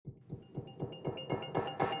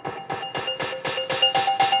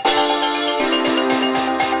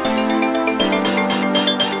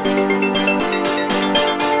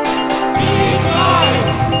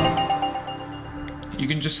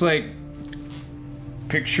can just like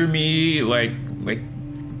picture me like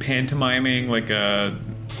pantomiming like a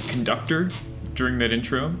conductor during that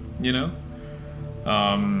intro, you know,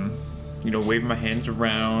 waving my hands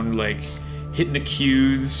around, like hitting the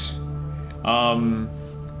cues, because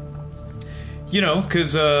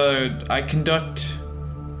I conduct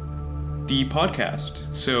the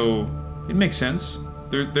podcast, so it makes sense.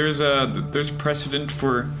 There's precedent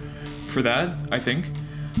for that, I think.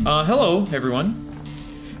 Hello, everyone.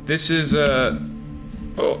 This is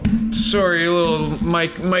sorry, a little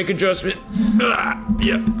mic adjustment.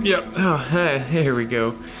 Yep. Oh, hey, here we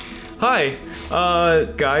go. Hi,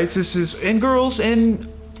 guys. This is, and girls, and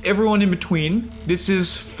everyone in between. This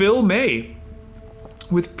is Phil May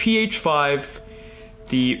with PH5,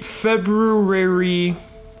 the February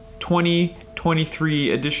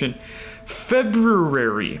 2023 edition.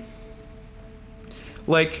 February.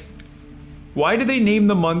 Like, why do they name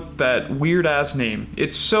the month that weird ass name?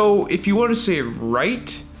 It's so, if you want to say it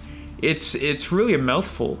right, it's really a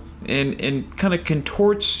mouthful and kind of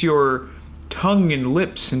contorts your tongue and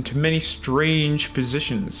lips into many strange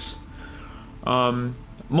positions.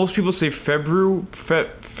 Most people say February.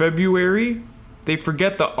 They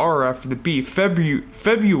forget the R after the B.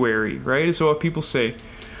 February, right, is what people say.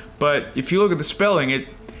 But if you look at the spelling,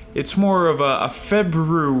 it's more of a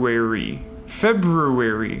February.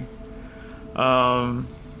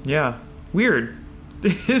 Yeah, weird.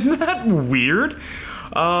 Isn't that weird?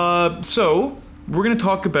 So we're gonna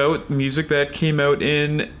talk about music that came out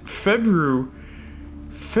in February.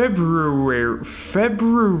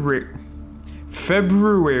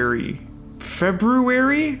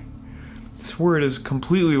 This word has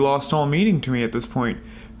completely lost all meaning to me at this point.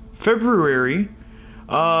 February.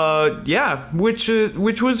 Yeah, which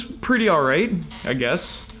was pretty alright, I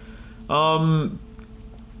guess.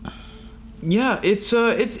 Yeah, it's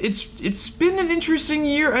been an interesting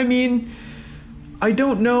year. I mean, I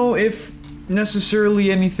don't know if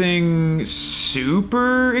necessarily anything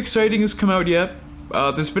super exciting has come out yet.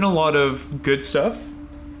 There's been a lot of good stuff.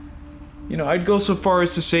 You know, I'd go so far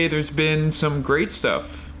as to say there's been some great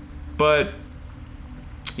stuff. But,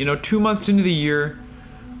 2 months into the year,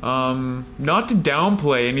 not to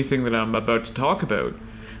downplay anything that I'm about to talk about,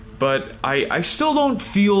 but I still don't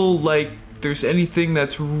feel like there's anything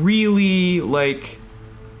that's really like,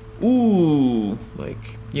 ooh,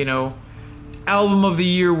 like, album of the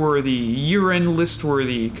year worthy, year-end list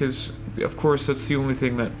worthy, because of course that's the only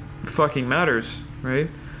thing that fucking matters, right?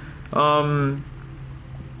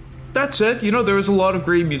 That said, there was a lot of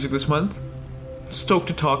great music this month. Stoked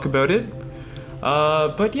to talk about it.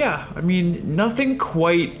 But yeah, I mean, nothing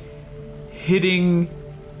quite hitting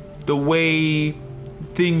the way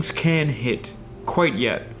things can hit quite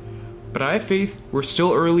yet. But I have faith. We're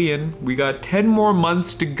still early in. We got 10 more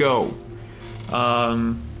months to go.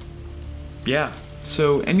 Yeah,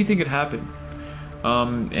 so anything could happen.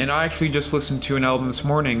 And I actually just listened to an album this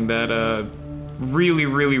morning that really,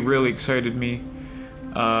 really, really excited me.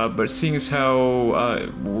 But seeing as how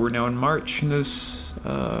we're now in March, and this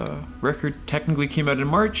record technically came out in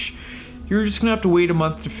March, you're just gonna have to wait a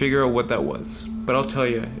month to figure out what that was. But I'll tell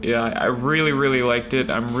you, yeah, I really, really liked it.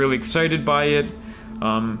 I'm really excited by it.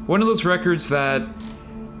 One of those records that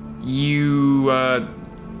you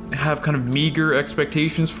have kind of meager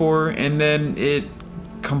expectations for, and then it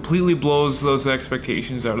completely blows those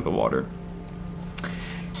expectations out of the water.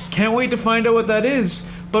 Can't wait to find out what that is.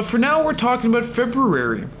 But for now, we're talking about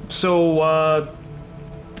February. So,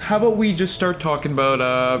 how about we just start talking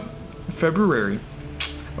about February?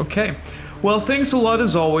 Okay. Well, thanks a lot,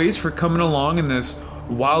 as always, for coming along in this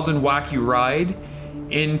wild and wacky ride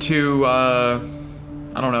into,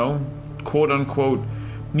 quote-unquote,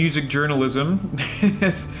 music journalism.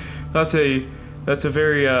 That's a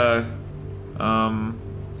very,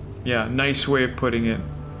 nice way of putting it.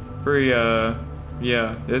 Very, yeah,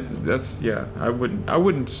 I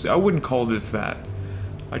wouldn't call this that.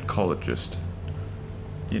 I'd call it just,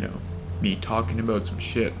 me talking about some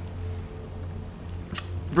shit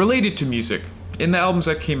related to music in the albums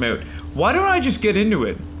that came out. Why don't I just get into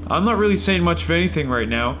it? I'm not really saying much of anything right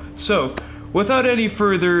now. So, without any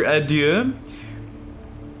further ado,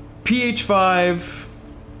 PH5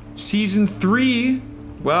 Season 3,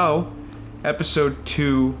 wow, Episode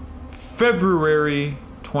 2, February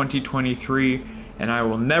 2023, and I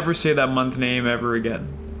will never say that month name ever again.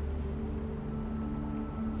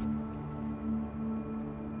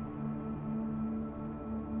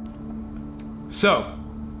 So,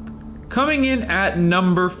 coming in at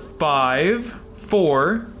number 5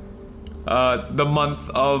 for the month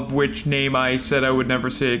of which name I said I would never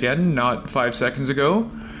say again, not 5 seconds ago,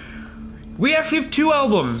 we actually have 2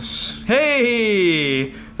 albums.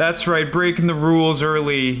 Hey! That's right, breaking the rules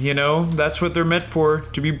early, you know? That's what they're meant for,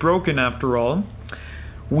 to be broken after all.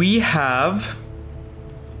 We have...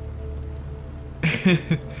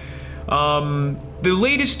 the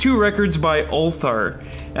latest 2 records by Ulthar.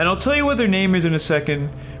 And I'll tell you what their name is in a second,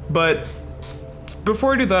 but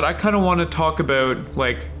before I do that, I kind of want to talk about,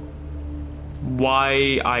 like,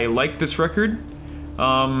 why I like this record.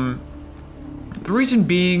 The reason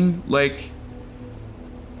being, like,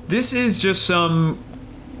 this is just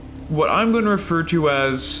what I'm going to refer to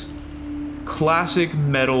as classic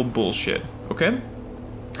metal bullshit, okay?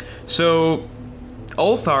 So,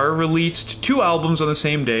 Ulthar released 2 albums on the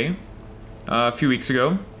same day, a few weeks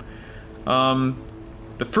ago.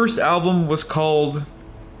 The first album was called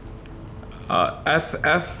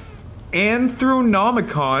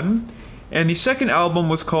Anthronomicon, and the second album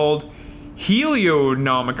was called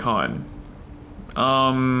Helionomicon.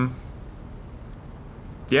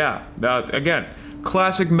 Again,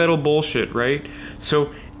 classic metal bullshit, right?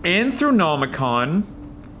 So, Anthronomicon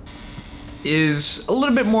is a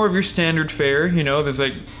little bit more of your standard fare, you know, there's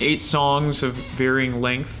like 8 songs of varying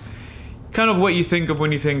length. Kind of what you think of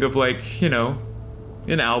when you think of, like, you know,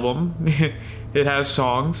 an album. It has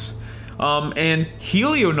songs. And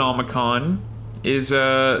Helionomicon is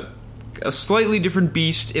a slightly different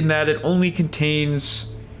beast in that it only contains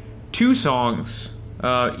 2 songs,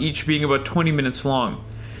 each being about 20 minutes long.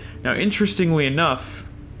 Now, interestingly enough,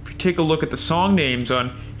 if you take a look at the song names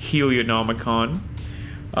on Helionomicon,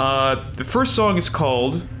 the first song is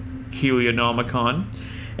called Helionomicon,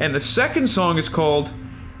 and the second song is called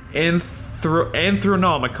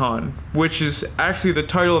Anthronomicon, which is actually the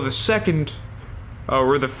title of the second,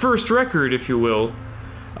 or the first record, if you will.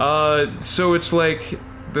 So it's like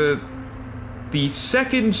the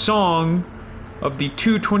second song of the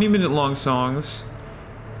 2 20-minute long songs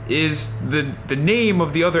is the name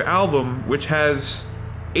of the other album, which has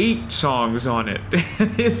 8 songs on it.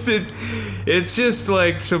 It's just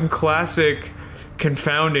like some classic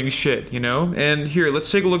confounding shit, you know? And here, let's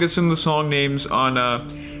take a look at some of the song names on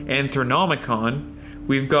Anthronomicon.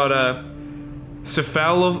 We've got a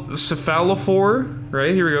Cephalophore,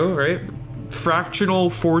 right? Here we go, right? Fractional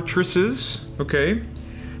Fortresses, okay?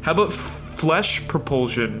 How about Flesh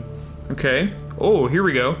Propulsion, okay? Oh, here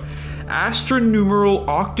we go. Astronumeral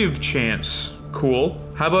Octave Chants, cool.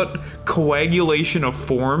 How about Coagulation of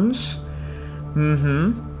Forms?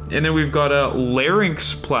 And then we've got a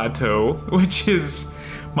Larynx Plateau, which is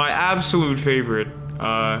my absolute favorite.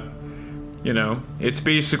 You know, it's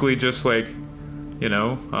basically just like, you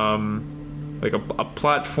know, like a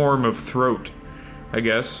platform of throat, I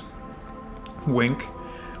guess. Wink.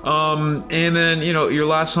 And then, you know, your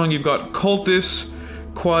last song, you've got Cultus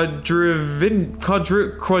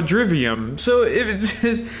Quadrivium. So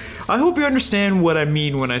I hope you understand what I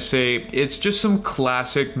mean when I say it's just some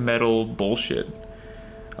classic metal bullshit.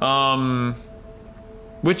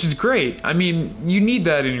 Which is great. I mean, you need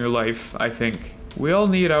that in your life, I think. We all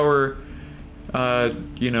need our,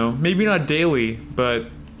 you know, maybe not daily, but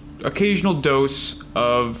occasional dose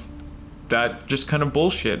of that just kind of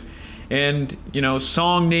bullshit. And, you know,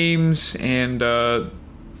 song names and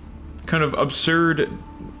kind of absurd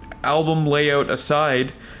album layout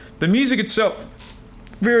aside, the music itself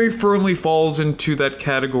very firmly falls into that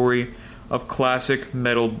category of classic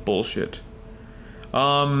metal bullshit.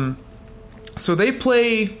 So they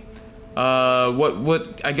play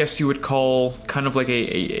what I guess you would call kind of like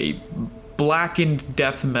a blackened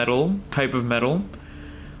death metal type of metal.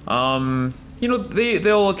 You know,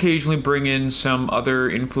 they'll occasionally bring in some other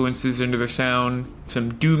influences into their sound,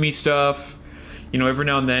 some doomy stuff. You know, every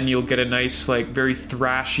now and then you'll get a nice, like, very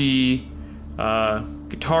thrashy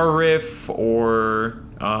guitar riff or,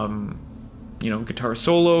 you know, guitar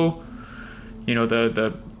solo. You know,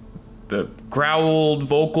 the growled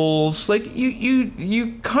vocals. Like,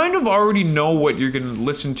 you kind of already know what you're going to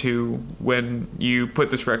listen to when you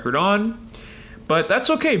put this record on. But that's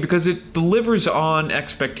okay, because it delivers on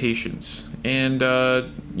expectations. And,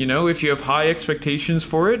 you know, if you have high expectations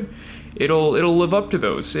for it, it'll live up to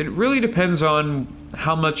those. It really depends on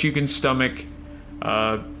how much you can stomach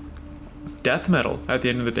death metal at the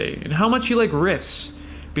end of the day, and how much you like riffs,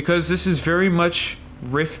 because this is very much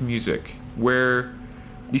riff music, where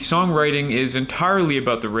the songwriting is entirely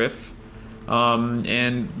about the riff,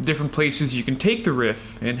 and different places you can take the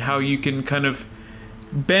riff, and how you can kind of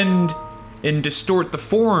bend and distort the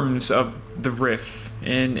forms of the riff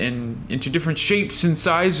and into different shapes and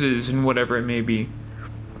sizes and whatever it may be.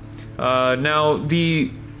 Now, the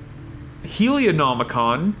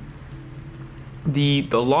Helionomicon, the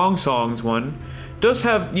long songs one, does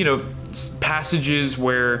have, you know, passages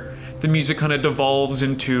where the music kind of devolves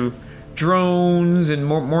into drones and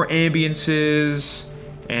more ambiances,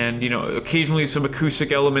 and occasionally some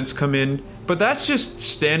acoustic elements come in, but that's just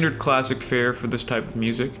standard classic fare for this type of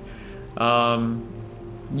music.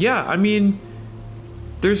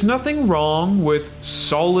 There's nothing wrong with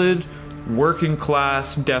solid working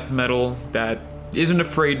class death metal that isn't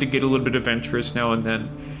afraid to get a little bit adventurous now and then,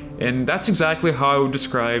 and that's exactly how I would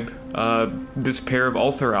describe this pair of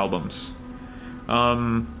Ulthar albums.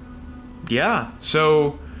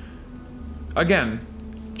 So again,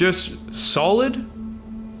 just solid.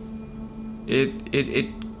 It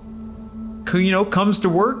comes to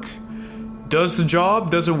work, does the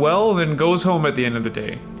job, does it well, then goes home at the end of the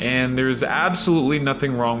day. And there's absolutely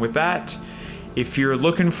nothing wrong with that. If you're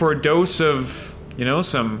looking for a dose of,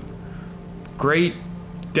 some great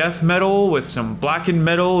death metal with some blackened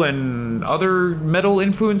metal and other metal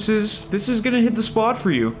influences, this is going to hit the spot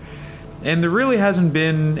for you. And there really hasn't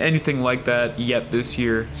been anything like that yet this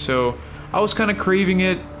year. So I was kind of craving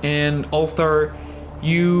it, and Ulthar,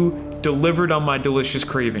 you delivered on my delicious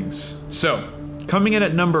cravings. So, coming in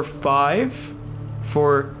at number 5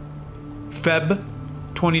 for Feb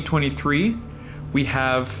 2023, we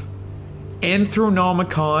have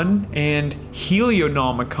Anthronomicon and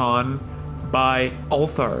Helionomicon by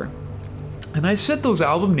Ulthar. And I said those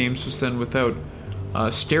album names just then without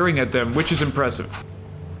staring at them, which is impressive.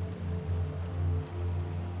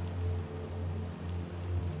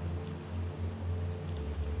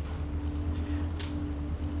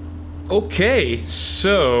 Okay,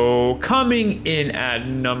 so coming in at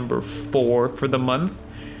number 4 for the month,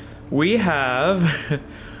 we have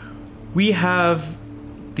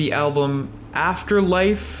the album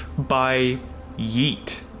Afterlyfe by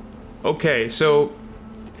Yeat. Okay, so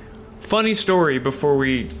funny story before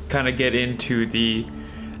we kind of get into the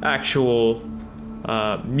actual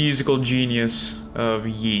musical genius of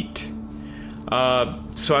Yeat.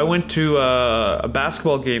 So I went to a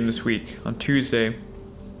basketball game this week on Tuesday.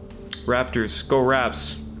 Raptors, go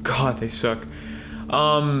Raps. God, they suck.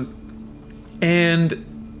 And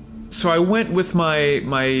so I went with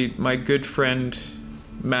my good friend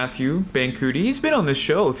Matthew Bancuti. He's been on this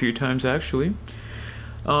show a few times actually.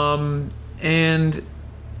 And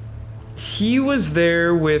he was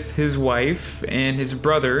there with his wife and his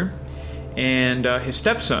brother and his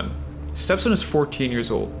stepson. His stepson is 14 years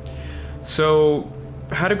old. So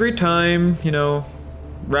had a great time.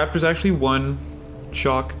 Raptors actually won.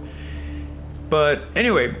 Shock. But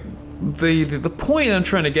anyway, the point I'm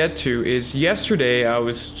trying to get to is yesterday I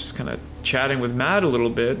was just kind of chatting with Matt a little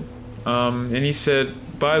bit, and he said,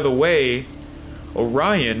 by the way,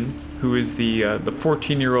 Orion, who is the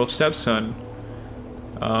 14-year-old stepson,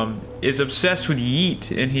 is obsessed with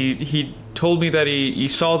Yeat, and he told me that he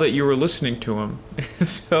saw that you were listening to him.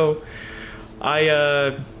 So I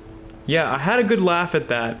had a good laugh at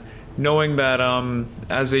that, knowing that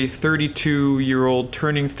as a 32-year-old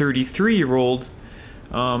turning 33-year-old,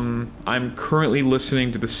 I'm currently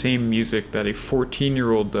listening to the same music that a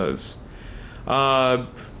 14-year-old does.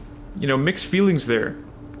 Mixed feelings there.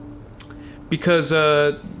 Because,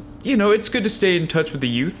 it's good to stay in touch with the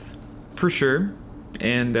youth, for sure.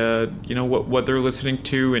 And, what they're listening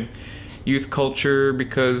to and youth culture,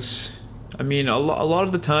 because, a lot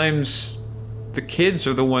of the times the kids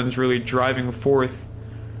are the ones really driving forth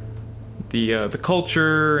the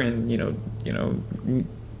culture and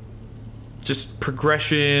just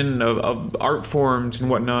progression of art forms and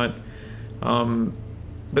whatnot.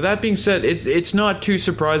 But that being said, it's not too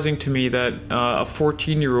surprising to me that a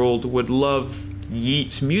 14-year-old would love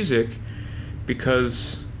Yeat's music,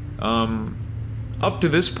 because up to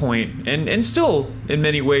this point, and still in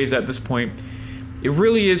many ways at this point, it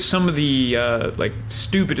really is some of the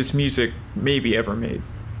stupidest music maybe ever made.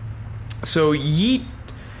 So Yeat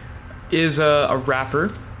is a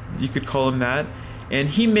rapper, you could call him that, and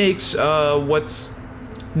he makes what's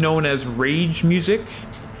known as rage music.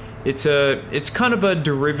 It's kind of a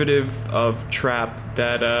derivative of trap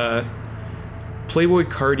that Playboi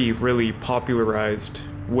Carti really popularized,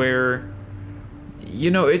 where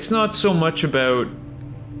it's not so much about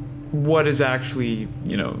what is actually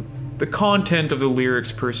the content of the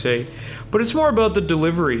lyrics per se, but it's more about the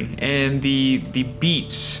delivery and the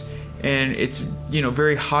beats. And it's,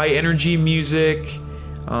 very high energy music,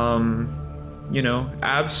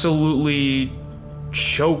 absolutely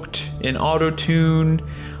choked in auto-tune,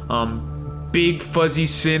 big fuzzy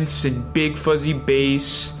synths and big fuzzy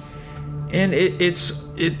bass. And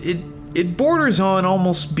it borders on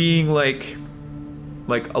almost being like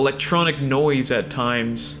electronic noise at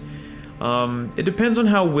times. It depends on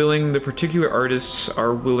how willing the particular artists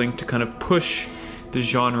are willing to kind of push the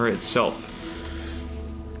genre itself.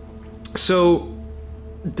 So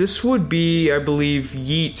this would be, I believe,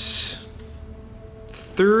 Yeat's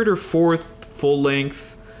third or fourth full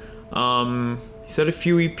length. He's had a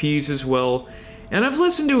few EPs as well. And I've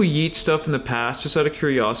listened to Yeat stuff in the past, just out of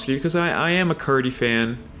curiosity, because I am a Cardi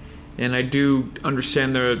fan, and I do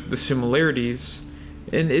understand the similarities.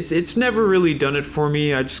 And it's never really done it for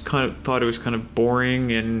me. I just kind of thought it was kind of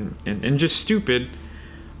boring and just stupid.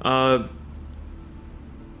 But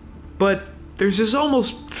there's this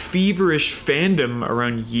almost feverish fandom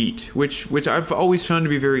around Yeat, which I've always found to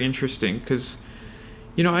be very interesting, because,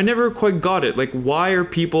 you know, I never quite got it. Like, why are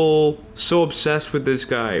people so obsessed with this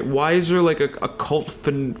guy? Why is there, like, a cult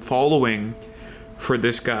following for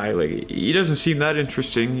this guy? Like, he doesn't seem that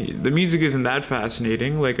interesting. The music isn't that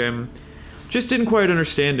fascinating. Like, just didn't quite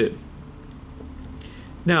understand it.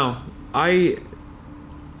 Now, I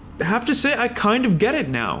have to say I kind of get it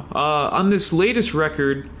now. On this latest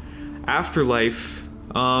record, Afterlyfe,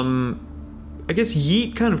 I guess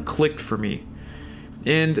Yeat kind of clicked for me.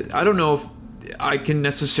 And I don't know if I can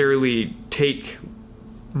necessarily take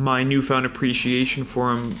my newfound appreciation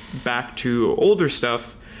for him back to older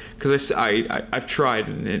stuff, because I've tried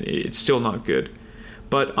and it's still not good.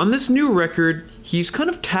 But on this new record, he's kind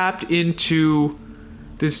of tapped into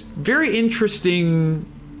this very interesting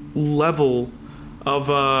level of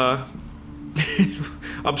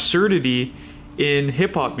absurdity in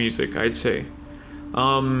hip-hop music, I'd say.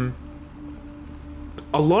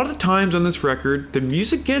 A lot of the times on this record, the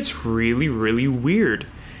music gets really, really weird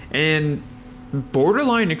and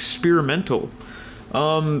borderline experimental.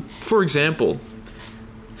 For example,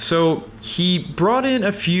 so he brought in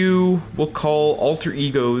a few, we'll call alter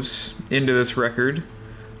egos into this record.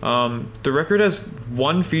 The record has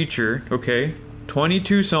one feature, okay?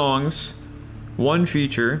 22 songs, one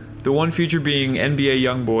feature. The one feature being NBA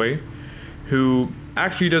Youngboy, who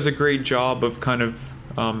actually does a great job of kind of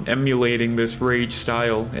emulating this rage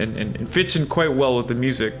style and fits in quite well with the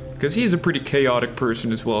music, because he's a pretty chaotic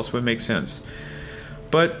person as well, so it makes sense.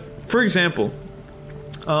 But, for example,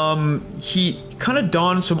 he kind of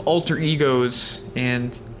donned some alter egos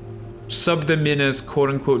and subbed them in as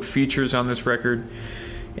quote-unquote features on this record.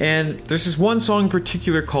 And there's this one song in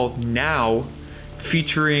particular called Now,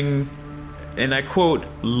 featuring, and I quote,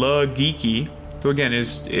 La Geeky, who again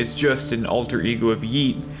is just an alter ego of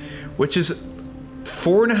Yeat, which is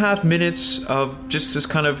 4.5 minutes of just this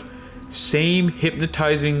kind of same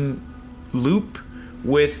hypnotizing loop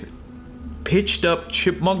with pitched up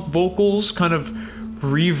chipmunk vocals, kind of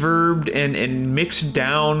reverbed and mixed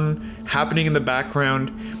down, happening in the background.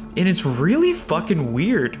 And it's really fucking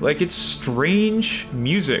weird. Like, it's strange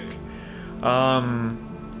music.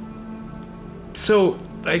 So,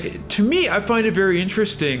 like, to me, I find it very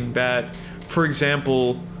interesting that, for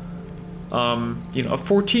example, you know, a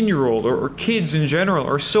 14-year-old or kids in general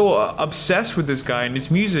are so obsessed with this guy and his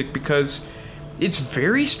music, because it's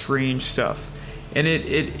very strange stuff. And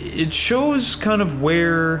it shows kind of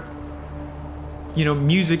where, you know,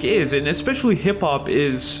 music is, and especially hip-hop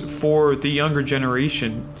is for the younger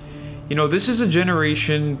generation. You know, this is a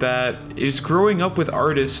generation that is growing up with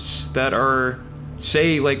artists that are,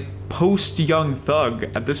 say, like, post-Young Thug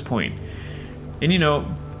at this point. And, you know,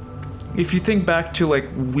 if you think back to, like,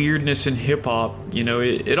 weirdness in hip-hop, you know,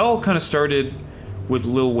 it all kind of started with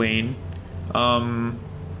Lil Wayne.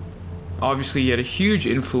 Obviously, he had a huge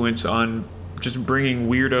influence on just bringing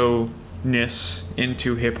weirdo-ness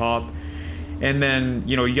into hip-hop. And then,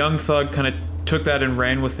 you know, Young Thug kind of took that and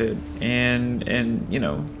ran with it, and you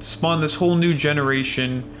know, spawned this whole new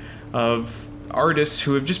generation of artists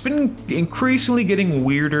who have just been increasingly getting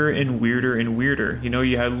weirder and weirder and weirder. You know,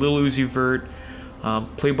 you had Lil Uzi Vert,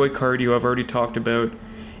 Playboi Carti, who I've already talked about,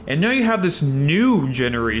 and now you have this new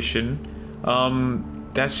generation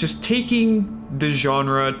that's just taking the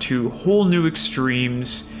genre to whole new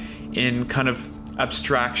extremes in kind of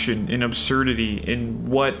abstraction, in absurdity, in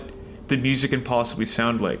what the music can possibly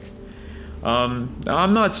sound like. I'm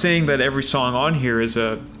not saying that every song on here is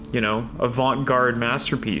a, you know, avant-garde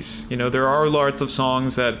masterpiece. You know, there are lots of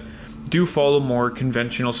songs that do follow more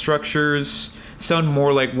conventional structures, sound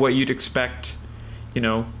more like what you'd expect, you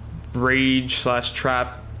know,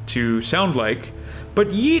 rage/trap to sound like.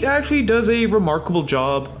 But Yeat actually does a remarkable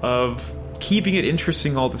job of keeping it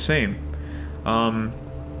interesting all the same.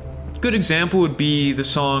 Good example would be the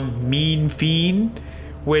song Mean Fiend,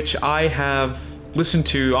 which I have listened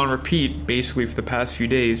to on repeat basically for the past few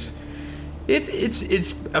days.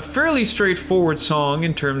 It's a fairly straightforward song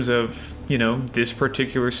in terms of, you know, this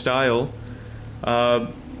particular style,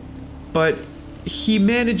 but he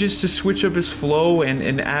manages to switch up his flow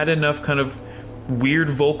and add enough kind of weird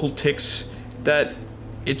vocal tics that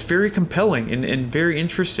it's very compelling and very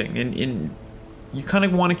interesting, and you kind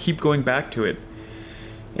of want to keep going back to it.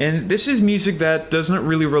 And this is music that doesn't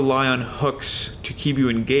really rely on hooks to keep you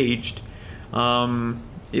engaged, at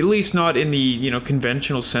least not in the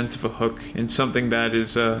conventional sense of a hook, in something that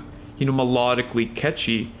is melodically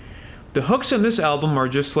catchy. The hooks on this album are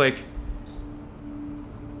just like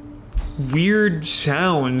weird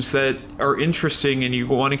sounds that are interesting and you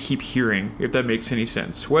want to keep hearing, if that makes any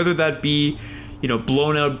sense. Whether that be,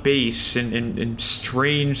 blown out bass and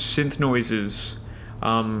strange synth noises,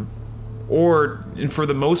 or, and for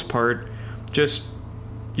the most part, just,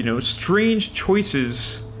 strange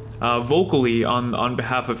choices vocally on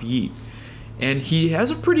behalf of Yeat. And he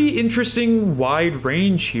has a pretty interesting wide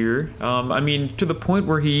range here. To the point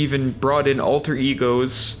where he even brought in alter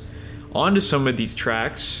egos onto some of these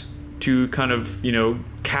tracks to kind of,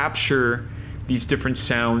 capture these different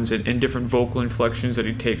sounds and different vocal inflections that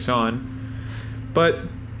he takes on. But,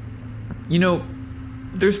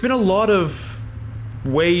 there's been a lot of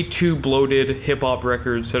way too bloated hip-hop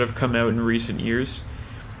records that have come out in recent years.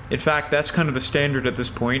 In fact, that's kind of the standard at this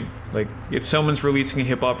point. Like, if someone's releasing a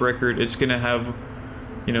hip-hop record, it's going to have,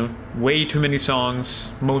 way too many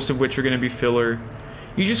songs, most of which are going to be filler.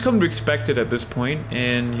 You just come to expect it at this point,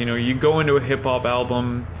 and, you go into a hip-hop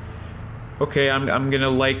album, okay, I'm going to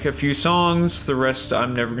like a few songs, the rest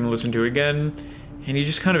I'm never going to listen to again, and you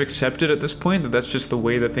just kind of accept it at this point, that that's just the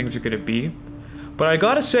way that things are going to be. But I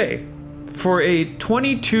gotta say, for a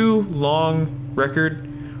 22-long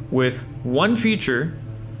record with one feature,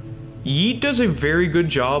 Yeat does a very good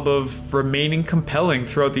job of remaining compelling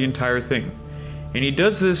throughout the entire thing. And he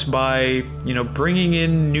does this by, bringing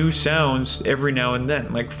in new sounds every now and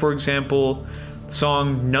then. Like, for example, the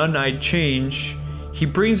song None I'd Change, he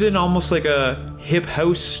brings in almost like a hip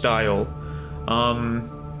house style.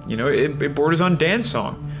 It borders on dance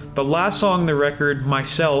song. The last song on the record,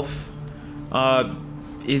 Myself,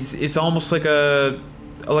 is almost like a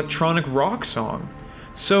electronic rock song.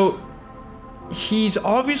 So he's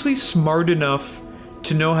obviously smart enough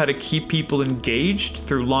to know how to keep people engaged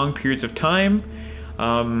through long periods of time,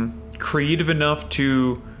 creative enough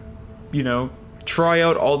to, try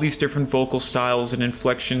out all these different vocal styles and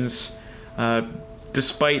inflections,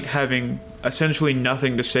 despite having essentially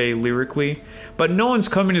nothing to say lyrically. But no one's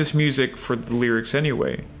coming to this music for the lyrics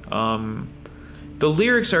anyway. The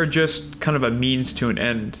lyrics are just kind of a means to an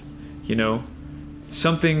end,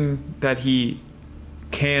 something that he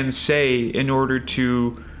can say in order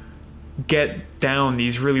to get down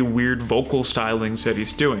these really weird vocal stylings that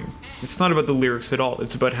he's doing. It's not about the lyrics at all,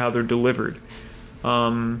 it's about how they're delivered.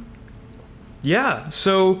 So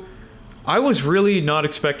I was really not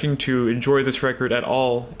expecting to enjoy this record at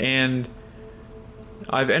all, and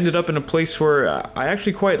I've ended up in a place where I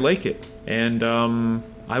actually quite like it, and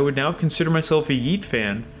I would now consider myself a Yeat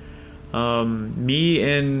fan. Me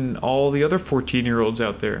and all the other 14-year-olds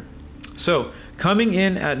out there. So, coming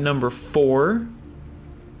in at number 4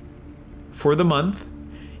 for the month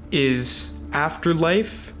is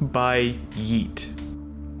Afterlyfe by Yeat.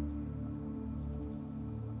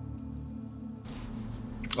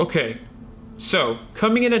 Okay, so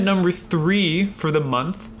coming in at number 3 for the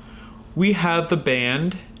month, we have the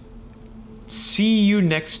band See You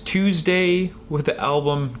Next Tuesday with the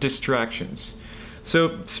album Distractions.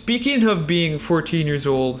 So, speaking of being 14 years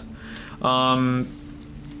old,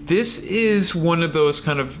 this is one of those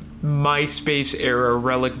kind of MySpace era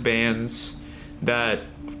relic bands that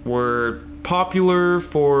were popular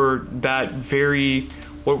for that very,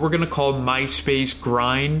 what we're going to call MySpace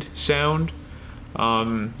grind sound.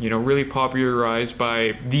 Really popularized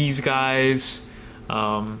by these guys,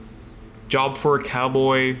 Job for a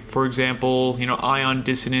Cowboy, for example, Ion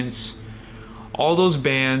Dissonance, all those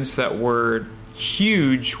bands that were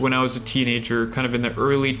huge when I was a teenager, kind of in the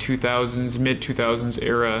early 2000s, mid 2000s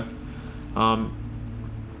era.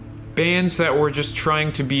 Bands that were just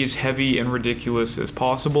trying to be as heavy and ridiculous as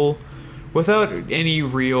possible without any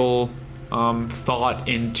real thought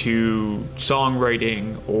into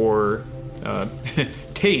songwriting or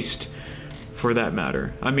taste, for that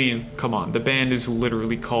matter. I mean, come on, the band is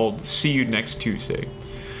literally called See You Next Tuesday.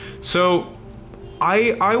 So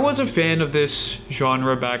I was a fan of this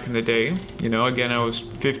genre back in the day. Again, I was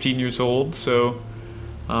 15 years old, so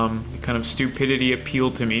the kind of stupidity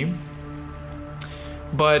appealed to me.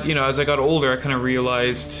 But, as I got older, I kind of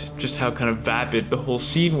realized just how kind of vapid the whole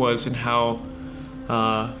scene was and how,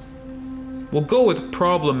 we'll go with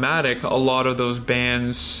problematic a lot of those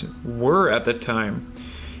bands were at the time.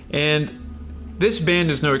 And this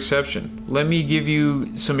band is no exception. Let me give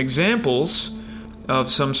you some examples of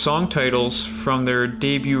some song titles from their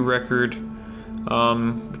debut record,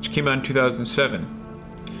 which came out in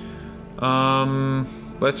 2007.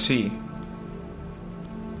 Let's see.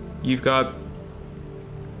 You've got...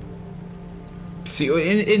 See,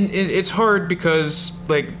 it's hard because,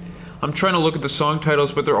 like, I'm trying to look at the song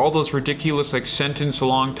titles, but they're all those ridiculous, like,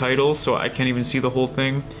 sentence-long titles, so I can't even see the whole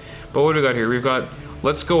thing. But what do we got here? We've got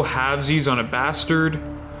Let's Go Halvesies on a Bastard.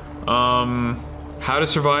 How to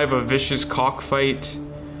Survive a Vicious Cockfight.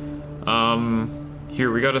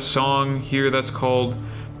 Here, we got a song here that's called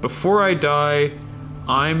Before I Die,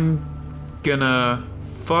 I'm Gonna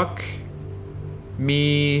Fuck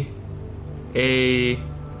Me a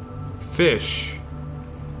Fish.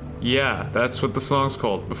 Yeah, that's what the song's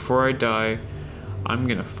called. Before I Die, I'm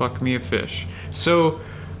gonna fuck me a fish. So,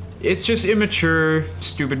 it's just immature,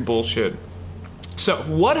 stupid bullshit. So,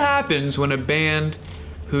 what happens when a band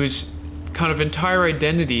whose kind of entire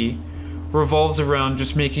identity revolves around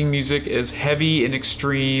just making music as heavy and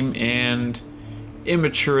extreme and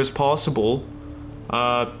immature as possible,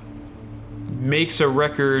 makes a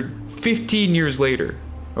record 15 years later,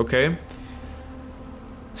 okay?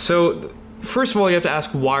 So, first of all, you have to ask,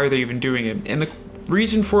 why are they even doing it? And the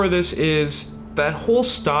reason for this is that whole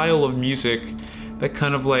style of music that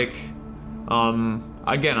kind of like,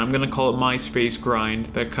 again, I'm going to call it MySpace grind,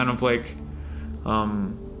 that kind of like,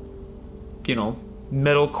 you know,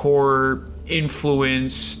 metalcore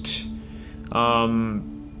influenced,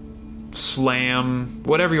 slam,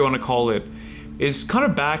 whatever you want to call it, is kind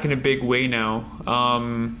of back in a big way now.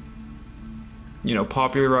 You know,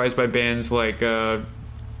 popularized by bands like,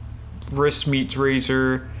 Wrist Meets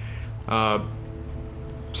Razor,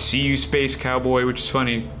 See You Space Cowboy, which is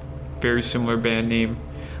funny, very similar band name.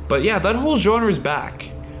 But yeah, that whole genre is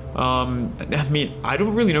back. I mean, I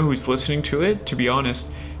don't really know who's listening to it, to be honest,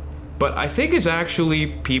 but I think it's actually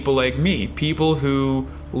people like me, people who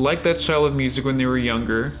liked that style of music when they were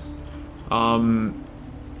younger, and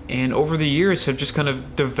over the years have just kind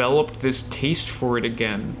of developed this taste for it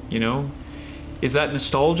again, you know? Is that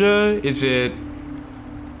nostalgia? Is it...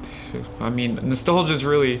 I mean, nostalgia is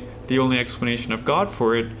really the only explanation I've got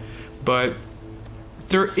for it, but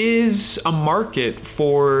there is a market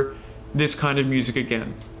for this kind of music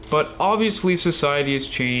again. But obviously society has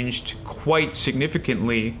changed quite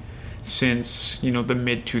significantly since, you know, the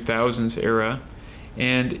mid-2000s era,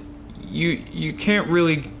 and you can't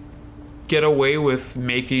really get away with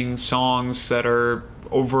making songs that are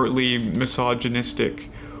overtly misogynistic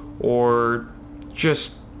or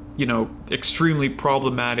just, you know, extremely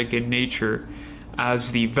problematic in nature,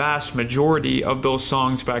 as the vast majority of those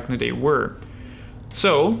songs back in the day were.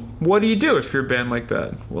 So, what do you do if you're a band like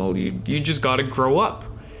that? Well, you just gotta grow up.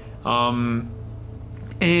 And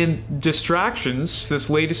Distractions, this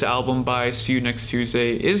latest album by See You Next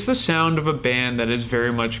Tuesday, is the sound of a band that is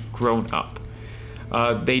very much grown up.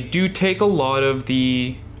 They do take a lot of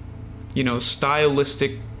the, you know,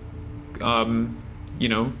 stylistic, you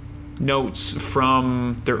know, notes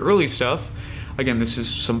from their early stuff. Again, this is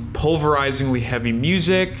some pulverizingly heavy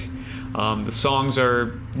music. The songs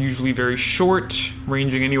are usually very short,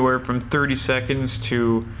 ranging anywhere from 30 seconds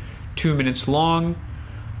to 2 minutes long.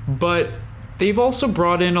 But they've also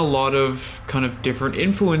brought in a lot of kind of different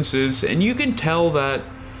influences, and you can tell that,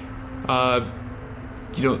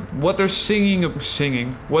 you know, what they're singing,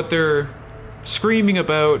 what they're screaming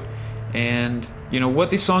about, and, you know,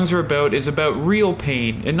 what these songs are about is about real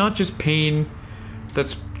pain, and not just pain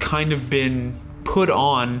that's kind of been put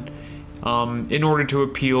on in order to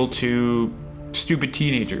appeal to stupid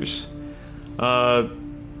teenagers.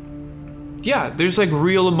 Yeah, there's like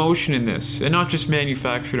real emotion in this, and not just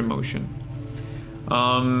manufactured emotion.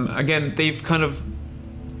 Again, they've kind of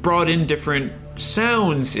brought in different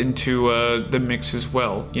sounds into the mix as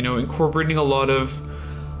well, you know, incorporating a lot of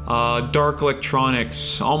dark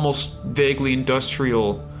electronics, almost vaguely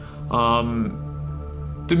industrial.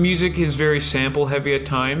 The music is very sample heavy at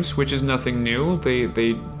times, which is nothing new.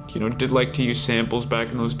 They you know, did like to use samples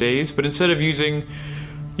back in those days, but instead of using,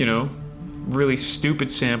 you know, really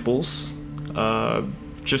stupid samples,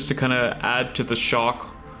 just to kind of add to the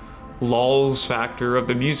shock lulls factor of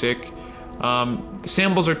the music, the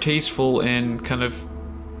samples are tasteful and kind of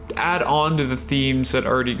add on to the themes that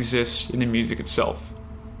already exist in the music itself.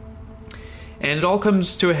 And it all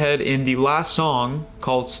comes to a head in the last song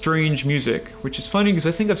called Strange Music, which is funny because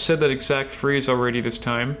I think I've said that exact phrase already this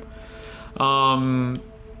time,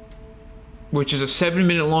 which is a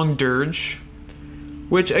 7-minute long dirge,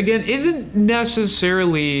 which again isn't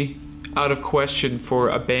necessarily out of question for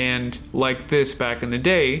a band like this back in the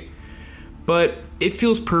day, but it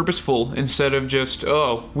feels purposeful instead of just,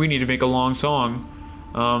 oh, we need to make a long song.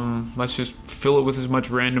 Let's just fill it with as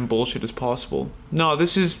much random bullshit as possible. No,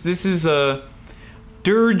 this is a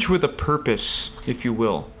dirge with a purpose, if you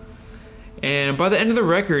will. And by the end of the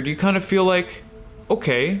record, you kind of feel like,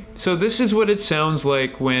 okay, so this is what it sounds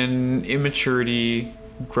like when immaturity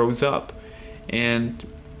grows up. And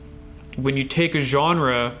when you take a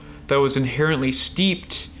genre that was inherently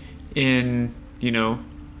steeped in,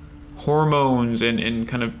 hormones and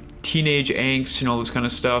kind of teenage angst and all this kind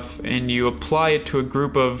of stuff, and you apply it to a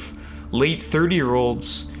group of late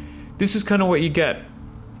 30-year-olds, this is kind of what you get.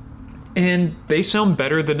 And they sound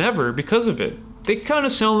better than ever because of it. They kind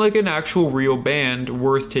of sound like an actual real band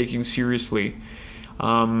worth taking seriously,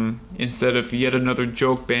 instead of yet another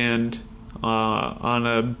joke band on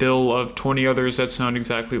a bill of 20 others that sound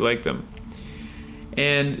exactly like them.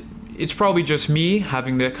 And it's probably just me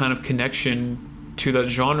having that kind of connection to that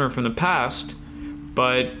genre from the past,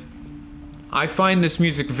 but I find this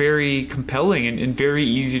music very compelling and very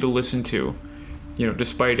easy to listen to.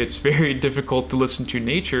 Despite its very difficult to listen to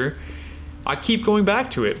nature, I keep going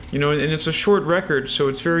back to it. And it's a short record, so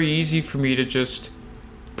it's very easy for me to just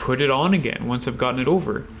put it on again once I've gotten it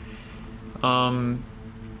over.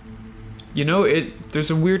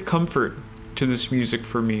 There's a weird comfort to this music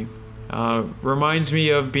for me. Reminds me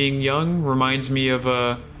of being young, reminds me of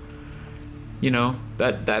that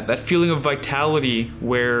feeling of vitality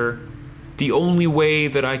where the only way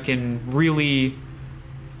that I can really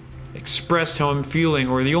express how I'm feeling,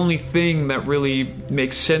 or the only thing that really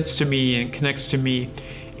makes sense to me and connects to me,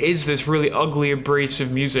 is this really ugly, abrasive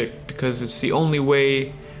music, because it's the only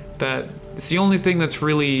thing that's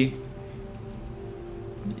really,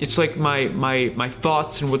 it's like my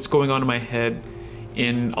thoughts and what's going on in my head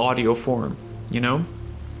in audio form,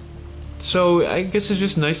 So I guess it's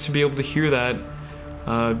just nice to be able to hear that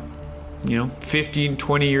 15,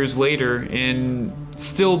 20 years later and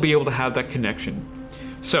still be able to have that connection.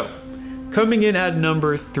 So, coming in at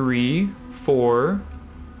number 3 for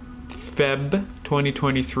Feb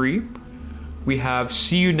 2023, we have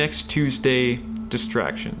See You Next Tuesday,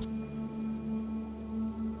 Distractions.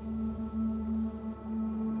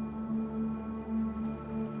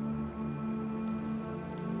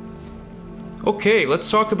 Okay,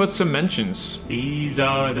 let's talk about some mentions. These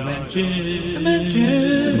are the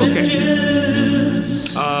mentions. Okay.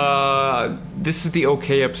 This is the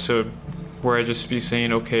okay episode where I just be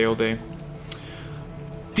saying okay all day.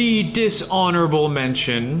 The dishonorable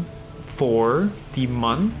mention for the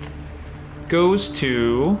month goes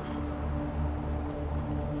to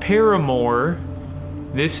Paramore.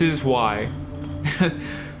 This is why.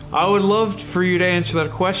 I would love for you to answer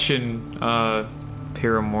that question,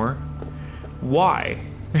 Paramore. Why?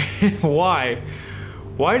 Why?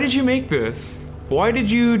 Why did you make this? Why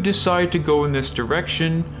did you decide to go in this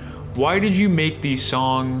direction? Why did you make these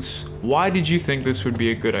songs? Why did you think this would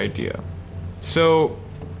be a good idea? So,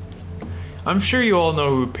 I'm sure you all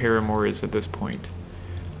know who Paramore is at this point.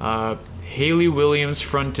 Hayley Williams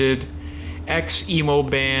fronted ex-emo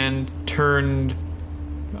band turned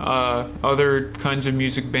other kinds of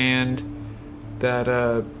music band that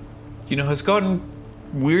has gotten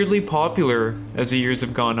weirdly popular as the years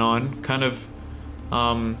have gone on, kind of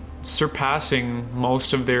surpassing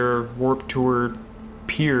most of their Warped Tour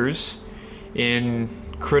peers in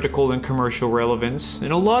critical and commercial relevance.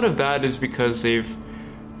 And a lot of that is because they've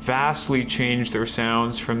vastly changed their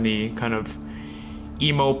sounds from the kind of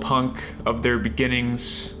emo punk of their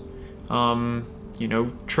beginnings,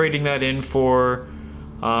 trading that in for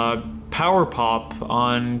power pop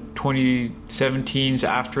on 2017's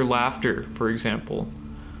Afterlyfe, for example.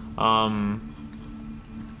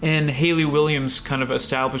 And Hayley Williams kind of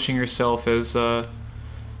establishing herself as a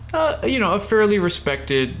fairly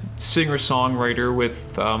respected singer-songwriter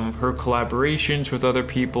with her collaborations with other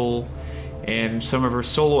people and some of her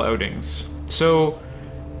solo outings. So,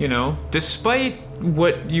 despite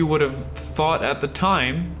what you would have thought at the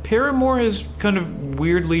time, Paramore has kind of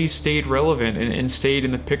weirdly stayed relevant and stayed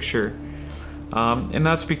in the picture. And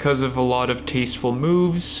that's because of a lot of tasteful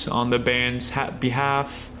moves on the band's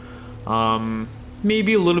behalf.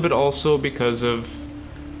 Maybe a little bit also because of,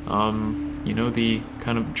 the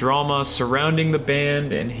kind of drama surrounding the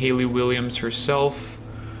band and Hayley Williams herself.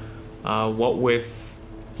 What with,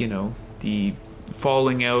 the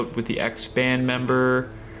falling out with the ex-band member,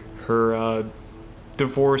 her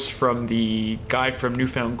divorce from the guy from New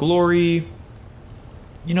Found Glory.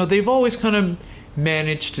 They've always kind of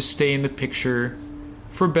managed to stay in the picture,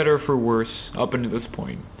 for better or for worse, up until this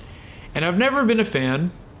point. And I've never been a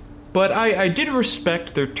fan, but I did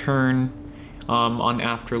respect their turn on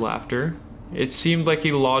Afterlyfe. It seemed like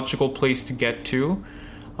a logical place to get to,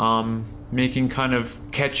 making kind of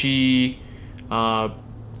catchy,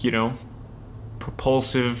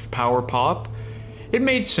 propulsive power pop. It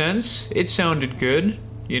made sense, it sounded good,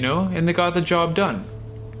 and they got the job done.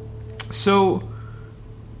 So,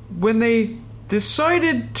 when they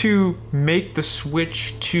decided to make the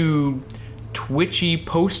switch to twitchy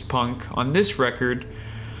post-punk on this record,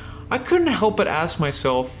 I couldn't help but ask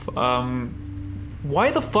myself,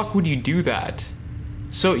 why the fuck would you do that?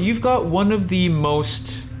 So you've got one of the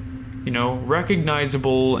most,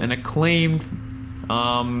 recognizable and acclaimed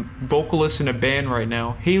vocalists in a band right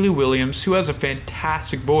now, Hayley Williams, who has a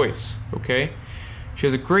fantastic voice, okay? She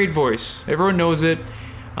has a great voice. Everyone knows it.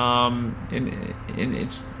 And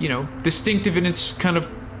it's, distinctive in its kind of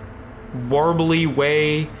warbly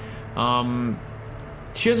way.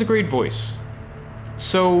 She has a great voice.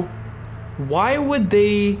 So why would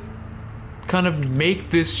they kind of make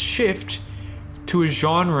this shift to a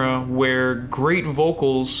genre where great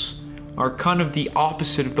vocals are kind of the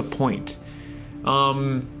opposite of the point?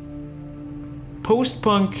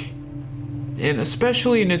 Post-punk, and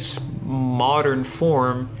especially in its modern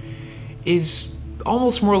form, is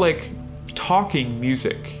almost more like talking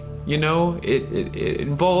music. It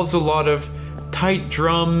involves a lot of tight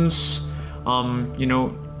drums,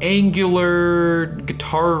 angular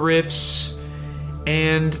guitar riffs,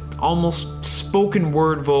 and almost spoken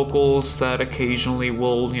word vocals that occasionally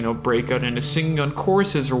will, break out into singing on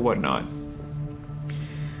choruses or whatnot.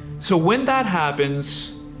 So when that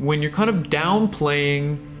happens, when you're kind of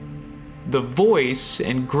downplaying the voice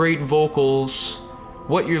and great vocals,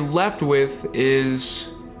 what you're left with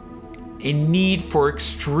is a need for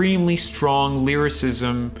extremely strong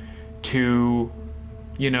lyricism to,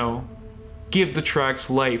 give the tracks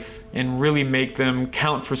life and really make them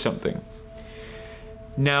count for something.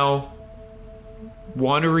 Now,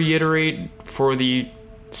 want to reiterate for the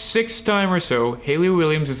 6th time or so, Hayley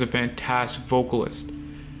Williams is a fantastic vocalist.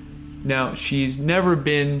 Now, she's never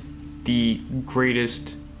been the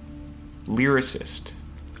greatest lyricist.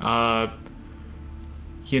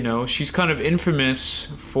 She's kind of infamous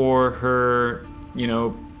for her,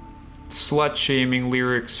 slut-shaming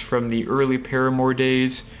lyrics from the early Paramore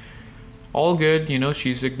days. All good,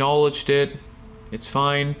 she's acknowledged it. It's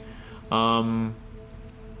fine.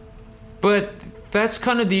 But that's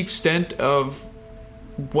kind of the extent of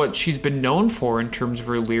what she's been known for in terms of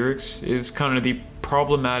her lyrics, is kind of the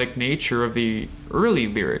problematic nature of the early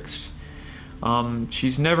lyrics.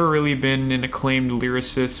 She's never really been an acclaimed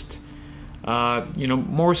lyricist.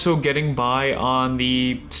 More so getting by on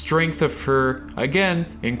the strength of her, again,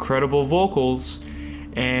 incredible vocals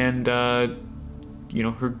and,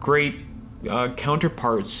 her great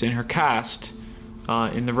counterparts in her cast,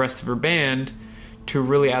 in the rest of her band, to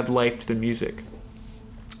really add life to the music.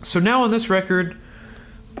 So now on this record,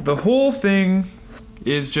 the whole thing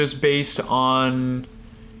is just based on,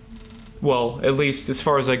 well, at least as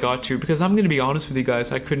far as I got to, because I'm going to be honest with you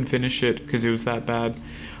guys, I couldn't finish it because it was that bad.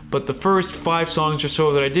 But the first 5 songs or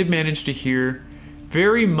so that I did manage to hear,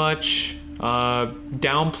 very much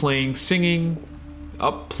downplaying singing,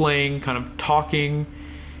 upplaying, kind of talking,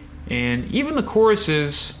 and even the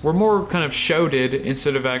choruses were more kind of shouted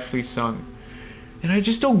instead of actually sung. And I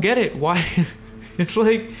just don't get it. Why? It's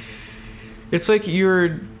like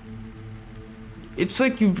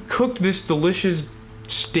you've cooked this delicious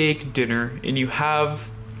steak dinner and you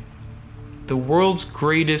have the world's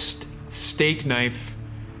greatest steak knife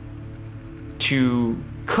to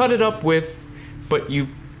cut it up with, but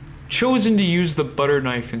you've chosen to use the butter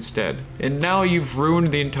knife instead. And now you've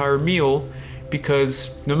ruined the entire meal,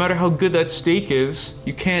 because no matter how good that steak is,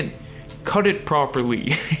 you can't cut it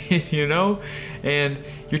properly, And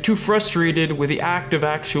you're too frustrated with the act of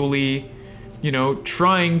actually,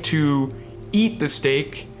 trying to eat the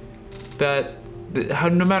steak, that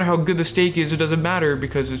no matter how good the steak is, it doesn't matter,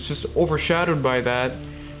 because it's just overshadowed by that.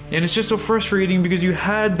 And it's just so frustrating because you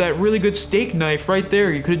had that really good steak knife right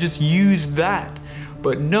there. You could have just used that.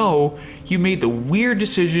 But no, you made the weird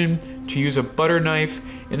decision to use a butter knife,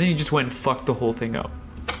 and then you just went and fucked the whole thing up.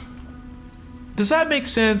 Does that make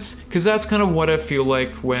sense? Because that's kind of what I feel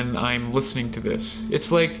like when I'm listening to this.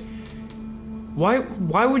 It's like,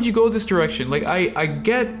 why would you go this direction? Like, I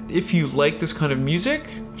get if you like this kind of music,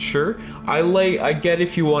 sure. I get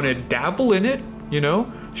if you want to dabble in it,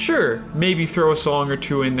 sure. Maybe throw a song or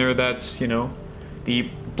two in there that's, the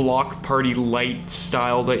block party light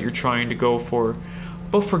style that you're trying to go for.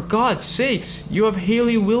 But for God's sakes, you have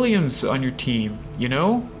Hayley Williams on your team,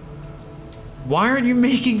 Why aren't you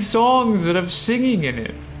making songs that have singing in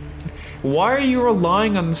it? Why are you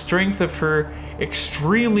relying on the strength of her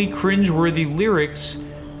extremely cringeworthy lyrics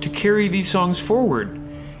to carry these songs forward?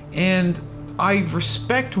 And I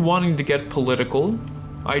respect wanting to get political,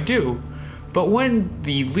 I do. But when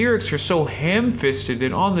the lyrics are so ham-fisted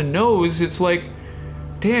and on the nose, it's like,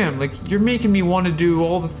 damn, like, you're making me want to do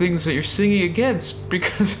all the things that you're singing against,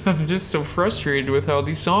 because I'm just so frustrated with how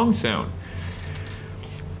these songs sound.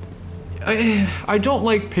 I don't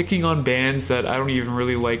like picking on bands that I don't even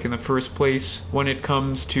really like in the first place when it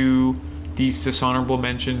comes to these dishonorable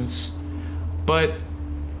mentions, but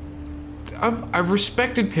I've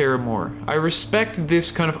respected Paramore. I respect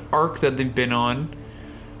this kind of arc that they've been on,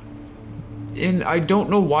 and I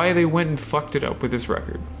don't know why they went and fucked it up with this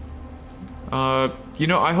record.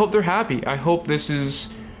 I hope they're happy. I hope this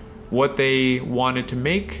is what they wanted to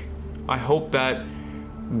make. I hope that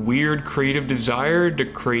weird creative desire to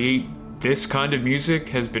create this kind of music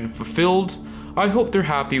has been fulfilled. I hope they're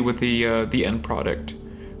happy with the end product,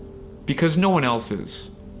 because no one else is.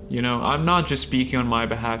 I'm not just speaking on my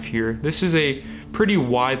behalf here. This is a pretty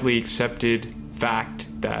widely accepted fact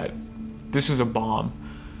that this is a bomb.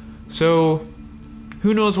 So,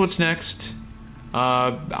 who knows what's next?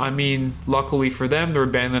 Luckily for them, they're a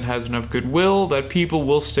band that has enough goodwill that people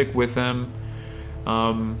will stick with them.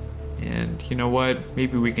 And you know what?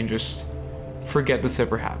 Maybe we can just forget this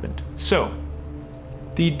ever happened. So,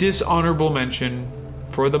 the dishonorable mention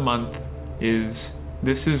for the month is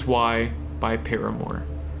This Is Why by Paramore.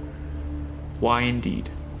 Why indeed?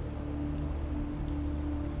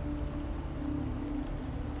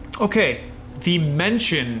 Okay, the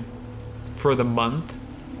mention for the month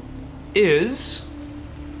is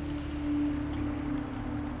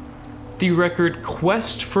the record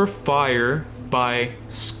Quest for Fire by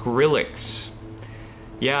Skrillex.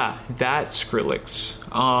 Yeah, that Skrillex.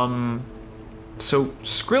 So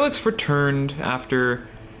Skrillex returned after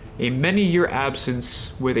a many-year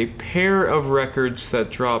absence with a pair of records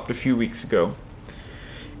that dropped a few weeks ago.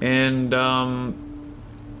 And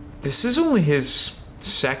this is only his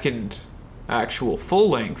second actual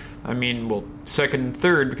full-length. Second and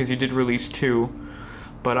third, because he did release 2.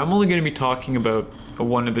 But I'm only going to be talking about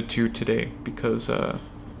one of the 2 today, because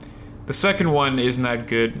the second one isn't that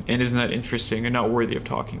good and isn't that interesting and not worthy of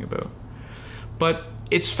talking about. But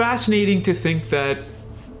it's fascinating to think that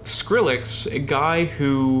Skrillex, a guy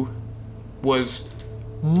who was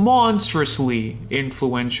monstrously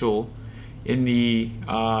influential in the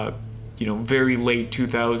very late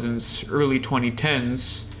 2000s, early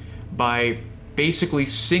 2010s, by basically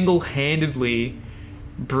single-handedly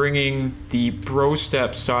bringing the bro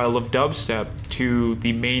step style of dubstep to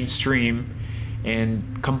the mainstream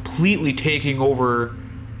and completely taking over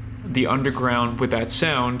the underground with that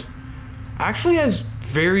sound, actually has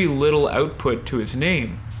very little output to his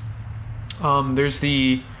name. There's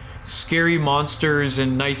the Scary Monsters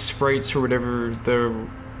and Nice Sprites, or whatever the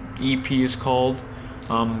EP is called,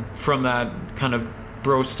 from that kind of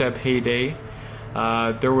bro step heyday.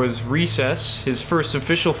 There was Recess, his first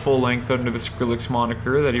official full-length under the Skrillex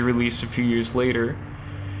moniker that he released a few years later.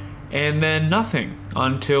 And then nothing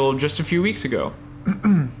until just a few weeks ago.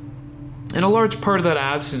 And a large part of that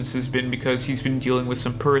absence has been because he's been dealing with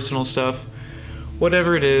some personal stuff.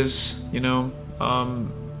 Whatever it is,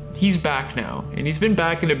 he's back now. And he's been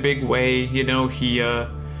back in a big way. He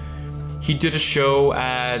did a show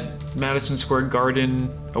at Madison Square Garden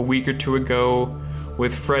a week or 2 ago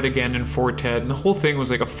with Fred again and Fortet, and the whole thing was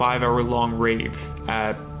like a 5-hour-long rave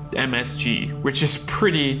at MSG, which is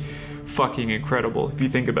pretty fucking incredible if you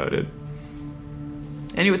think about it.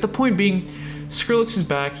 Anyway, the point being, Skrillex is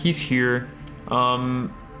back, he's here, and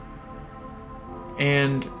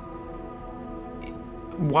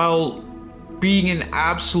while being an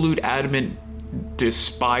absolute adamant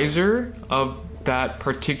despiser of that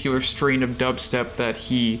particular strain of dubstep that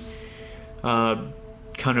he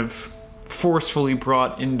kind of forcefully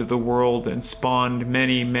brought into the world and spawned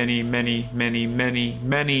many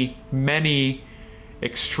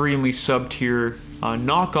extremely sub-tier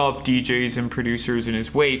knockoff DJs and producers in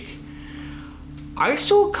his wake, I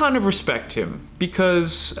still kind of respect him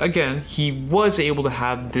because, again, he was able to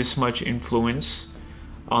have this much influence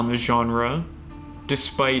on the genre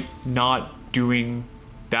despite not doing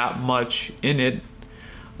that much in it.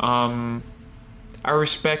 I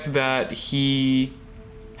respect that he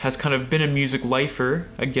has kind of been a music lifer.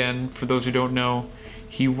 Again, for those who don't know,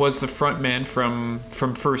 he was the frontman from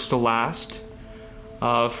First to Last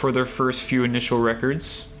for their first few initial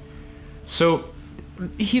records. So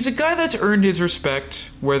he's a guy that's earned his respect,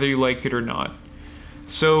 whether you like it or not.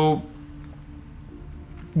 So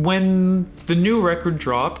when the new record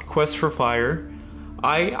dropped, Quest for Fire,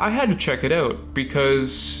 I had to check it out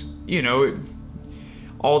because,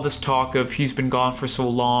 all this talk of he's been gone for so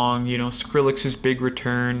long, Skrillex's big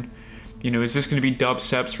return, is this going to be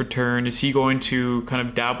dubstep's return? Is he going to kind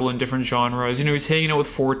of dabble in different genres? He's hanging out with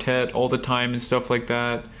Fortet all the time and stuff like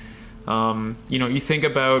that. You think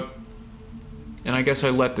about and I guess I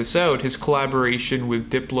let this out, his collaboration with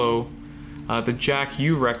Diplo, the Jack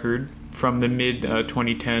U record from the mid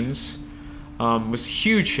 2010s, was a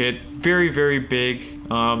huge hit, very, very big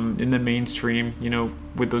in the mainstream,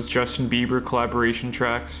 with those Justin Bieber collaboration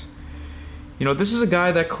tracks. This is a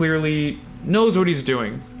guy that clearly knows what he's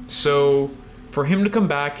doing. So for him to come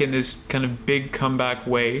back in this kind of big comeback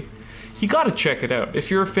way, you gotta check it out.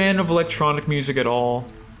 If you're a fan of electronic music at all,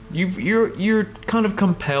 you're kind of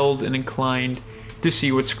compelled and inclined to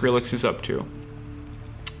see what Skrillex is up to.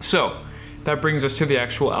 So that brings us to the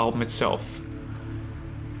actual album itself.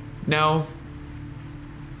 Now,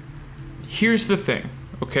 here's the thing,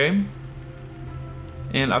 okay?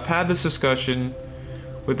 And I've had this discussion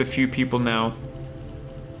with a few people now.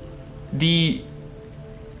 The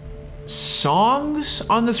songs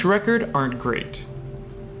on this record aren't great.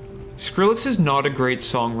 Skrillex is not a great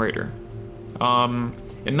songwriter.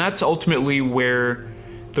 And that's ultimately where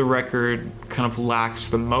the record kind of lacks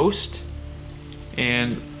the most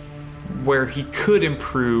and where he could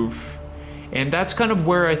improve. And that's kind of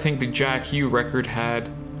where I think the Jack U record had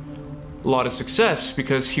a lot of success,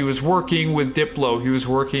 because he was working with Diplo, he was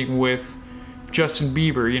working with Justin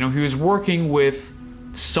Bieber, he was working with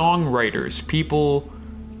songwriters, people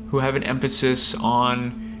who have an emphasis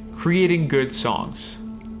on creating good songs.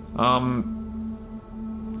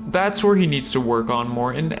 That's where he needs to work on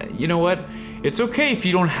more. And you know what? It's okay if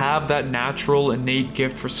you don't have that natural, innate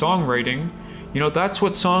gift for songwriting. That's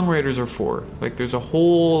what songwriters are for. Like, there's a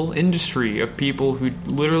whole industry of people who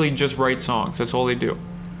literally just write songs. That's all they do.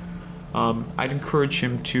 I'd encourage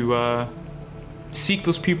him to seek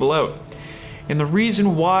those people out. And the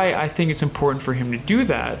reason why I think it's important for him to do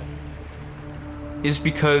that is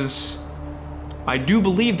because I do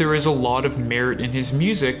believe there is a lot of merit in his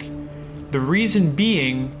music. The reason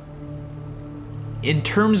being, in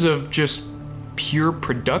terms of just pure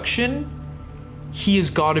production, he has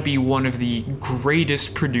got to be one of the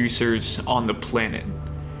greatest producers on the planet.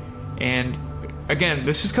 And again,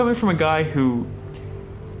 this is coming from a guy who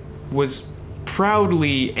was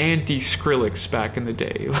proudly anti-Skrillex back in the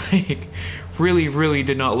day. Like, really, really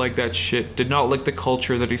did not like that shit, did not like the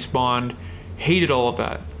culture that he spawned, hated all of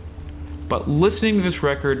that. But listening to this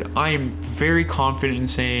record, I am very confident in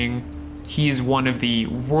saying he is one of the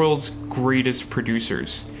world's greatest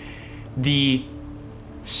producers. The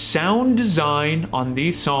sound design on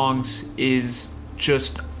these songs is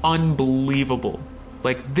just unbelievable.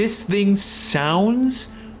 Like, this thing sounds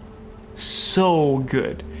so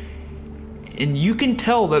good. And you can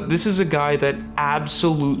tell that this is a guy that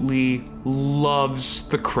absolutely loves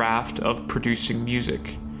the craft of producing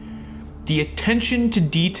music. The attention to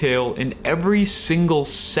detail in every single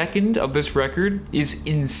second of this record is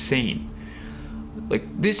insane. Like,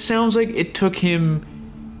 this sounds like it took him,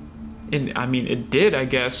 and I mean, it did, I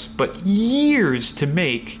guess, but years to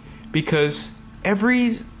make, because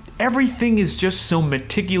everything is just so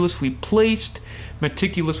meticulously placed,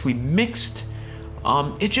 meticulously mixed.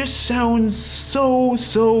 It just sounds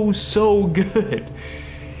so good.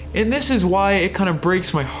 And this is why it kind of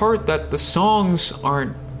breaks my heart that the songs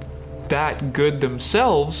aren't that good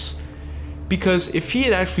themselves, because if he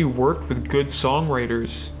had actually worked with good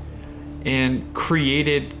songwriters and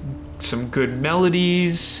created some good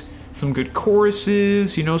melodies, some good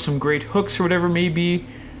choruses, some great hooks or whatever it may be,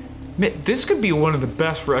 this could be one of the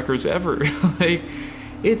best records ever. Like,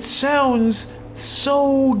 it sounds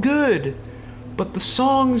so good, but the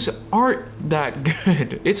songs aren't that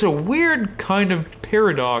good. It's a weird kind of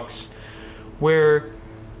paradox where,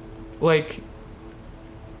 like,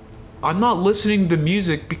 I'm not listening to the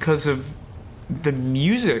music because of the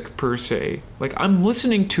music per se. Like, I'm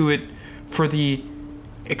listening to it for the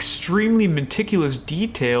extremely meticulous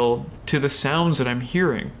detail to the sounds that I'm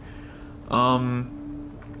hearing.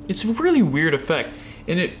 It's a really weird effect,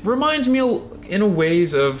 and it reminds me in a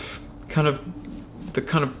ways of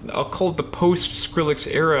I'll call it the post-Skrillex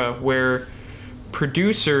era, where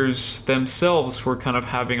producers themselves were kind of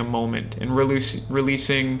having a moment and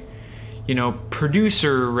releasing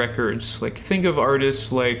producer records. Like, think of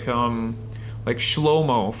artists like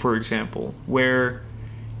Shlomo, for example, where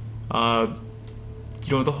the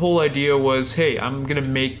whole idea was, hey, I'm gonna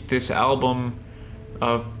make this album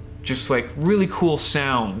of just like really cool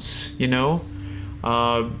sounds, and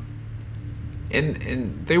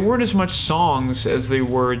they weren't as much songs as they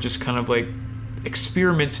were just kind of like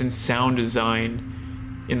experiments in sound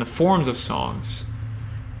design in the forms of songs.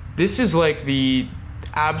 This is like the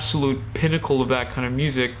absolute pinnacle of that kind of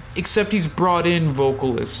music, except he's brought in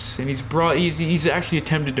vocalists, and he's actually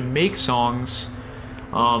attempted to make songs,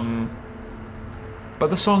 but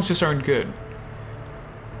the songs just aren't good.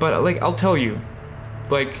 But like, I'll tell you,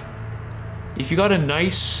 like, if you got a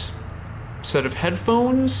nice set of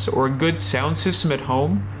headphones or a good sound system at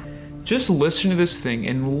home, just listen to this thing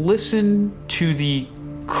and listen to the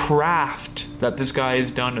craft that this guy has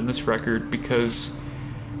done in this record, because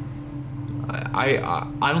I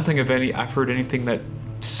don't think I've heard anything that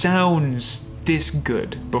sounds this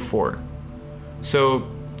good before. So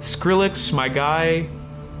Skrillex, my guy,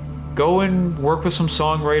 go and work with some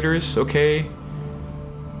songwriters, okay?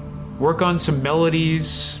 Work on some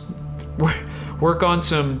melodies, work on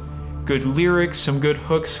some good lyrics, some good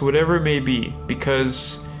hooks, whatever it may be,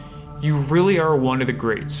 because you really are one of the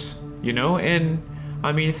greats, you know? And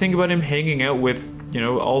I mean, think about him hanging out with, you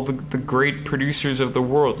know, all the great producers of the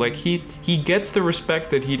world. Like, he gets the respect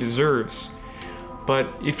that he deserves. But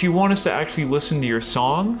if you want us to actually listen to your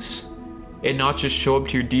songs and not just show up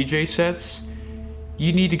to your DJ sets,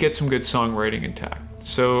 you need to get some good songwriting intact.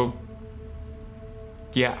 So,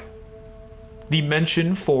 yeah. The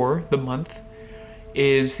mention for the month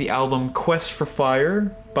is the album Quest for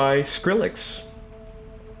Fire by Skrillex.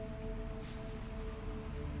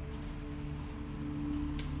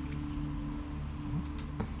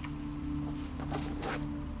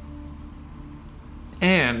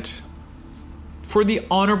 And for the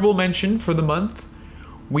honorable mention for the month,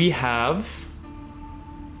 we have...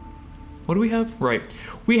 What do we have? Right.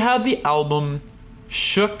 We have the album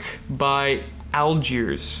Shook by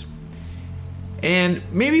Algiers. And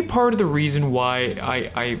maybe part of the reason why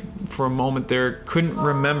I for a moment there, couldn't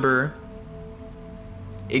remember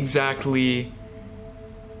exactly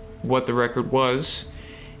what the record was,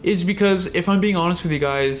 is because, if I'm being honest with you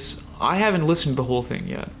guys, I haven't listened to the whole thing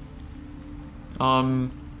yet.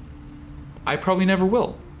 I probably never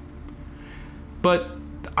will. But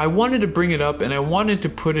I wanted to bring it up, and I wanted to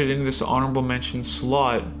put it in this honorable mention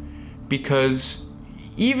slot, because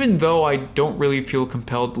even though I don't really feel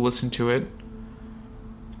compelled to listen to it,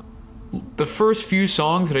 the first few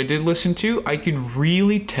songs that I did listen to, I can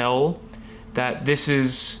really tell that this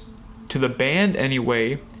is, to the band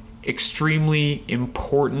anyway, extremely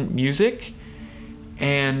important music.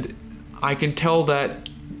 And I can tell that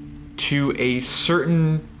to a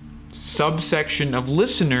certain subsection of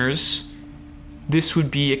listeners, this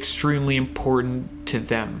would be extremely important to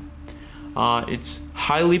them. It's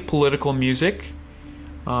highly political music.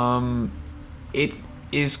 It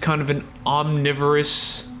is kind of an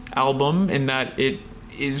omnivorous album in that it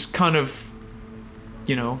is kind of,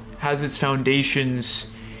 you know, has its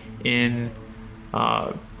foundations in,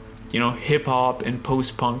 hip hop and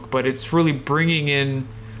post punk, but it's really bringing in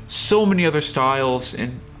so many other styles,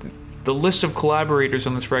 and the list of collaborators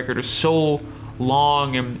on this record are so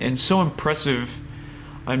long and so impressive.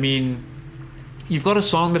 I mean, you've got a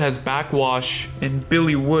song that has Backwash and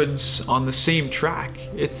Billy Woods on the same track.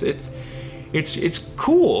 It's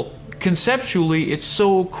cool. Conceptually, it's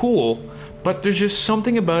so cool, but there's just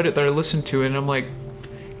something about it that I listen to and I'm like,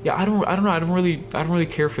 yeah, I don't really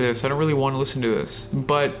care for this. I don't really want to listen to this.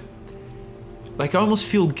 But like, I almost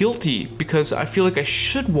feel guilty because I feel like I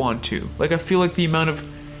should want to. Like, I feel like the amount of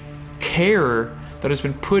care that has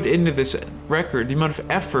been put into this record, the amount of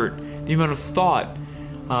effort, the amount of thought,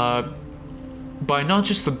 by not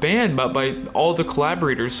just the band, but by all the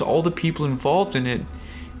collaborators, all the people involved in it,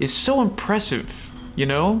 is so impressive, you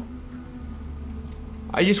know?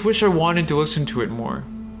 I just wish I wanted to listen to it more,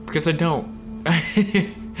 because I don't.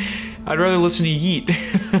 I'd rather listen to Yeat.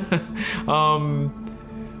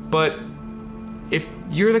 But if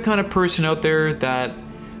you're the kind of person out there that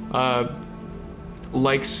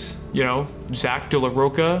likes, Zach De La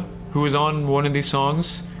Rocha, who is on one of these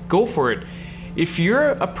songs, go for it. If you're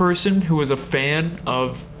a person who is a fan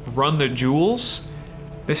of Run the Jewels,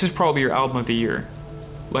 this is probably your album of the year.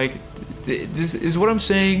 Like, is what I'm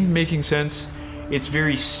saying making sense? It's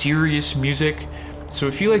very serious music. So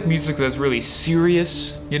if you like music that's really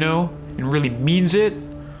serious, and really means it,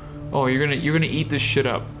 oh, you're gonna eat this shit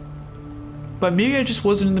up. But maybe I just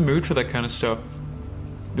wasn't in the mood for that kind of stuff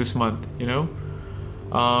this month,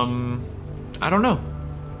 I don't know.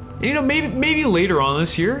 Maybe later on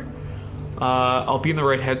this year, I'll be in the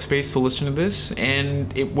right headspace to listen to this,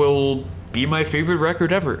 and it will be my favorite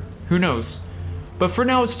record ever. Who knows? But for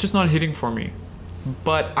now, it's just not hitting for me.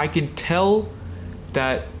 But I can tell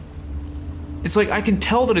that I can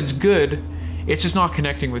tell that it's good. It's just not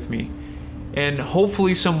connecting with me. And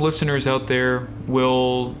hopefully some listeners out there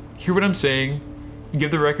will hear what I'm saying,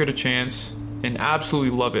 give the record a chance, and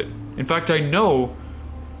absolutely love it. In fact, I know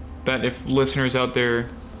that if listeners out there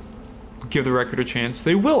give the record a chance,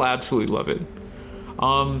 they will absolutely love it.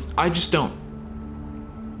 I just don't.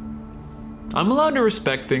 I'm allowed to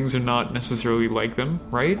respect things and not necessarily like them,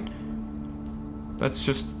 right? That's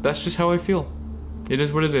just how I feel. It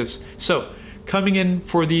is what it is. So, coming in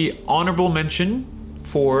for the honorable mention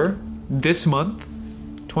for this month,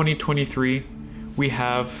 2023, we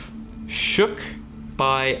have Shook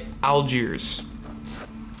by Algiers.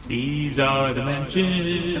 These are the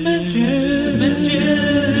mentions. The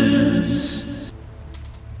mentions.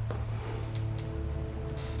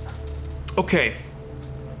 Okay.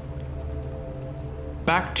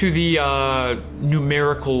 Back to the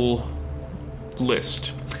numerical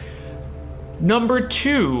list. Number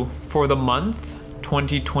 2 for the month,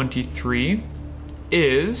 2023,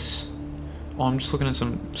 is... Oh, I'm just looking at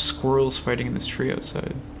some squirrels fighting in this tree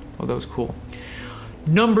outside. Oh, that was cool.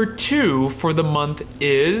 Number 2 for the month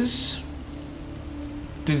is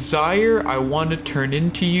Desire I Want to Turn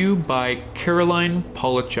Into You by Caroline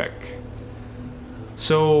Polacheck.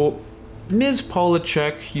 So, Ms.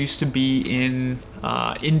 Polacheck used to be in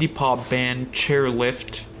indie pop band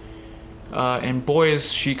Chairlift. And boy,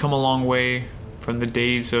 has she come a long way from the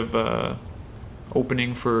days of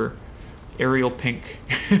opening for Ariel Pink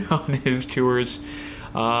on his tours.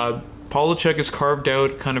 Polacheck has carved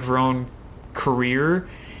out kind of her own career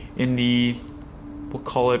in the, we'll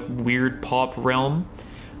call it, weird pop realm.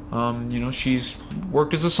 She's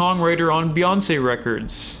worked as a songwriter on Beyonce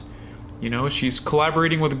records. She's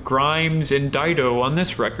collaborating with Grimes and Dido on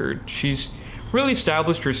this record. She's really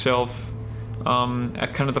established herself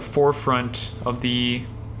at kind of the forefront of the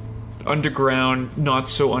underground, not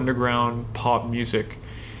so underground pop music.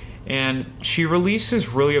 And she released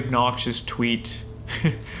this really obnoxious tweet.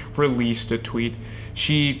 Released a tweet.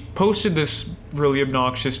 She posted this really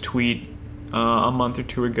obnoxious tweet a month or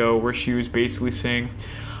two ago where she was basically saying,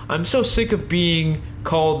 I'm so sick of being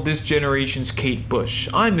called this generation's Kate Bush.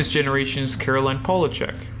 I'm this generation's Caroline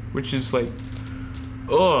Polacheck. Which is like,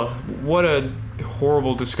 ugh, what a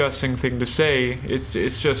horrible, disgusting thing to say. It's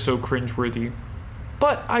just so cringeworthy.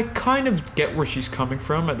 But I kind of get where she's coming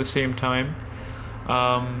from at the same time.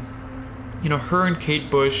 Her and Kate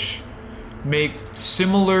Bush make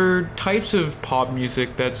similar types of pop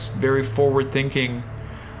music that's very forward-thinking,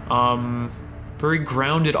 very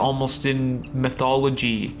grounded almost in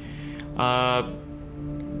mythology,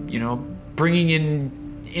 bringing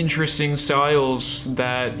in interesting styles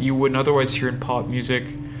that you wouldn't otherwise hear in pop music,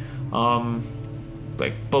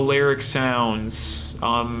 like Balearic sounds,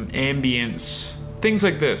 ambience, things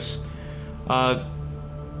like this.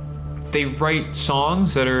 They write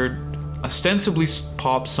songs that are ostensibly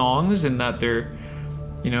pop songs in that they're,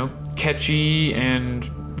 catchy and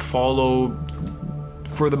follow,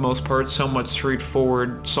 for the most part, somewhat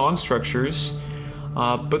straightforward song structures,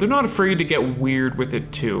 but they're not afraid to get weird with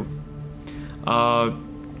it too.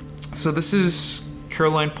 So this is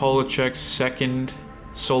Caroline Polacheck's second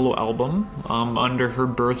solo album under her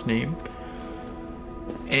birth name.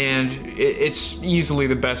 And it's easily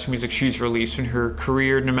the best music she's released in her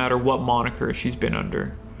career, no matter what moniker she's been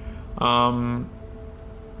under.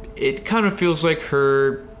 It kind of feels like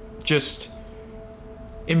her just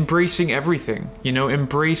embracing everything,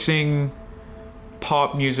 embracing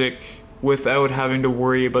pop music without having to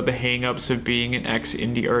worry about the hang-ups of being an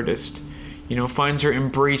ex-indie artist. Finds her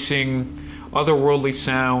embracing otherworldly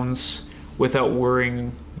sounds without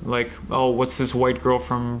worrying, like, oh, what's this white girl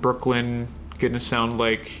from Brooklyn gonna sound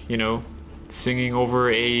like, singing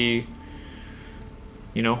over a,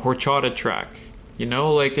 horchata track.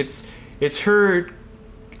 It's her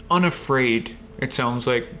unafraid, it sounds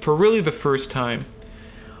like, for really the first time.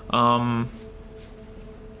 And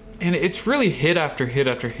it's really hit after hit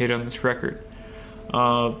after hit on this record.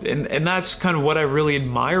 And that's kind of what I really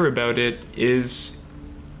admire about it, is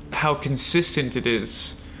how consistent it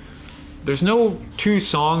is. There's no two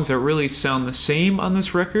songs that really sound the same on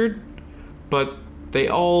this record, but they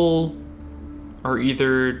all are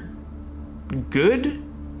either good,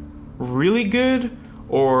 really good,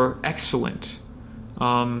 or excellent.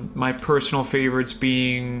 My personal favorites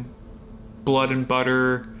being Blood and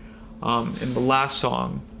Butter, and the last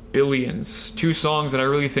song, Billions. Two songs that I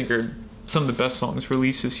really think are some of the best songs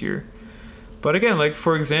released this year. But again, like,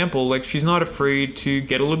 for example, like, she's not afraid to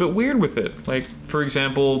get a little bit weird with it. Like, for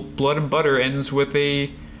example, Blood and Butter ends with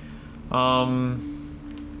a,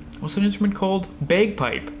 what's that instrument called?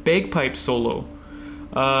 Bagpipe solo.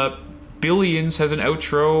 Billions has an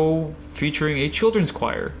outro featuring a children's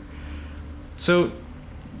choir. So,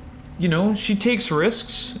 she takes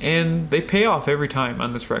risks, and they pay off every time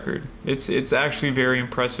on this record. It's actually very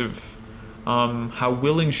impressive how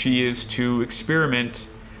willing she is to experiment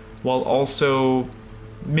while also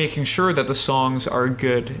making sure that the songs are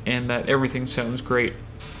good and that everything sounds great.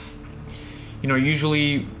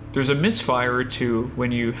 Usually there's a misfire or two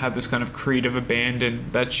when you have this kind of creative abandon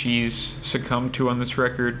that she's succumbed to on this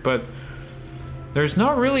record, but there's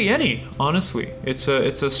not really any, honestly. It's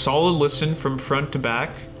a solid listen from front to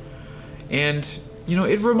back. And, you know,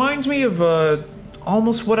 it reminds me of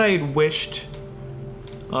almost what I had wished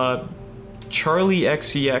Charlie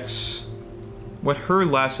XCX, what her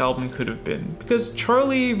last album could have been. Because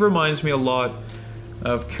Charlie reminds me a lot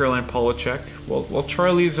of Caroline Polacheck. Well,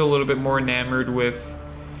 Charlie's a little bit more enamored with,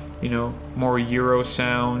 you know, more Euro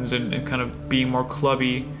sounds and kind of being more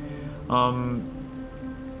clubby.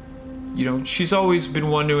 You know, she's always been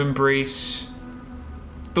one to embrace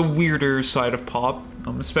the weirder side of pop,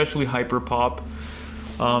 especially hyper pop.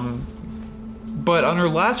 But on her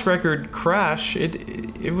last record, Crash,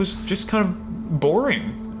 it was just kind of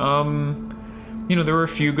boring. You know, there were a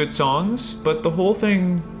few good songs, but the whole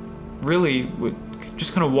thing really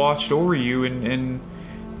just kind of washed over you and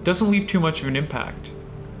doesn't leave too much of an impact.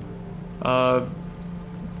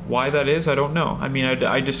 Why that is, I don't know. I mean,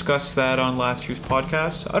 I discussed that on last year's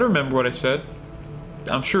podcast. I don't remember what I said.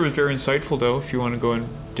 I'm sure it was very insightful, though, if you want to go and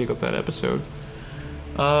dig up that episode.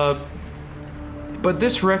 But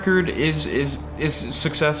this record is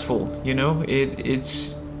successful, you know?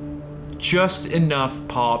 It's just enough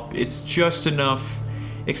pop. It's just enough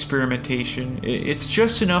experimentation. It's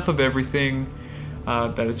just enough of everything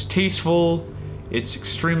that it's tasteful. It's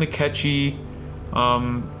extremely catchy.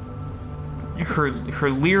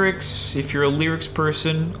 Her lyrics, if you're a lyrics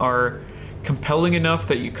person, are compelling enough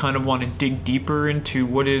that you kind of want to dig deeper into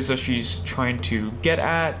what it is that she's trying to get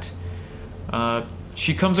at.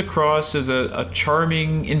 She comes across as a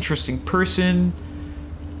charming, interesting person.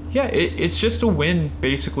 Yeah, it's just a win,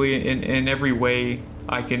 basically, in every way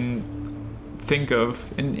I can think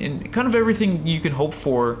of. And kind of everything you can hope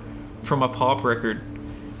for from a pop record.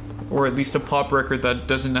 Or at least a pop record that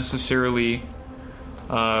doesn't necessarily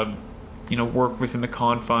you know, work within the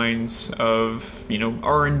confines of, you know,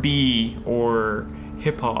 R&B or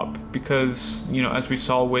hip-hop, because, you know, as we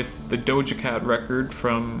saw with the Doja Cat record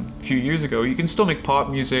from a few years ago, you can still make pop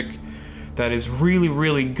music that is really,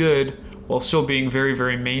 really good while still being very,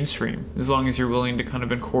 very mainstream, as long as you're willing to kind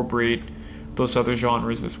of incorporate those other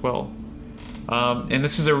genres as well. And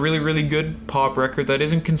this is a really, really good pop record that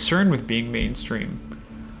isn't concerned with being mainstream.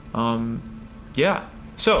 Yeah.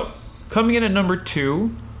 So, coming in at number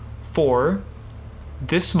 2 for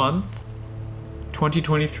this month,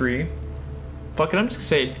 2023. Fuck it, I'm just gonna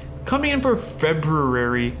say it. Coming in for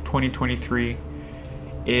February 2023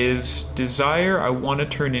 is Desire I Want to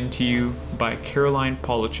Turn Into You by Caroline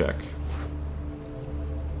Polacheck.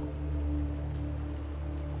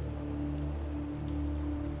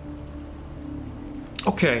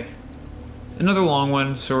 Okay. Another long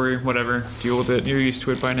one, sorry, whatever. Deal with it, you're used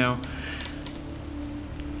to it by now.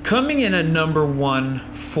 Coming in at number 1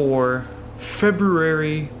 for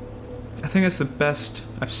February, I think that's the best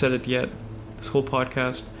I've said it yet, this whole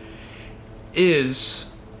podcast, is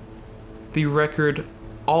the record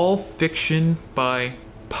All Fiction by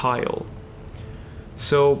Pile.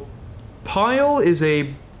 So, Pile is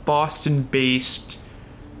a Boston-based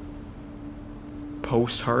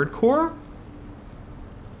post-hardcore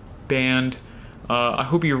band. I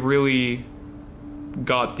hope you really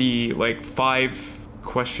got the, 5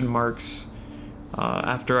 question marks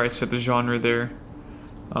after I said the genre there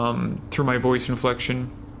through my voice inflection.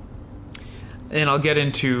 And I'll get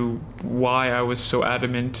into why I was so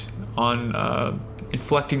adamant on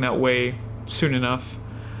inflecting that way soon enough.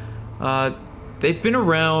 They've been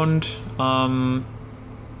around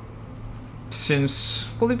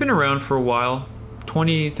they've been around for a while,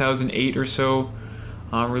 2008 or so,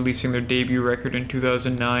 releasing their debut record in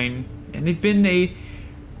 2009. And they've been a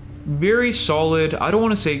very solid, I don't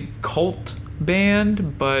want to say cult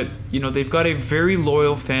band, but, you know, they've got a very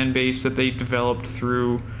loyal fan base that they've developed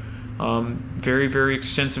through very, very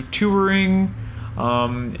extensive touring,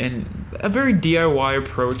 and a very DIY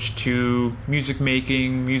approach to music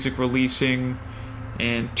making, music releasing,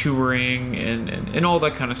 and touring, and all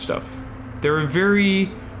that kind of stuff. They're a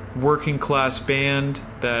very working class band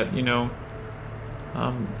that, you know,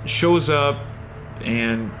 shows up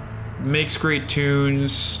and makes great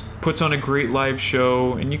tunes, puts on a great live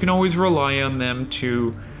show, and you can always rely on them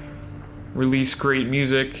to release great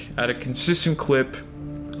music at a consistent clip,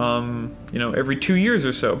 you know, every 2 years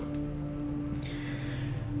or so.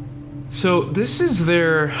 So this is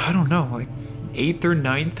their, I don't know, 8th or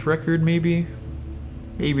 9th record, maybe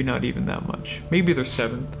not even that much. Maybe their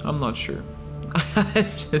 7th, I'm not sure. I'm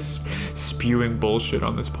just spewing bullshit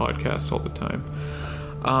on this podcast all the time.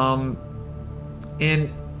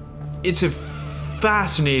 And it's a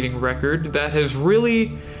fascinating record that has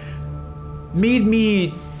really made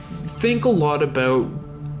me think a lot about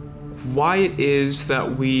why it is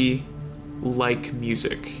that we like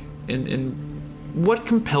music, and what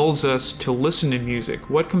compels us to listen to music?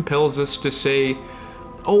 What compels us to say,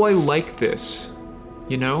 oh, I like this,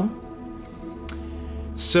 you know?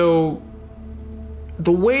 So,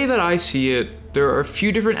 the way that I see it, there are a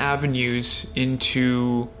few different avenues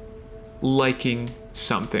into liking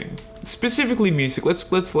something. Specifically music.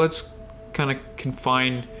 Let's kind of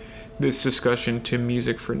confine this discussion to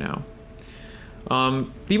music for now.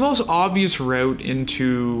 The most obvious route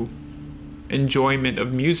into enjoyment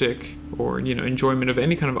of music, or enjoyment of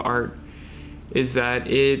any kind of art, is that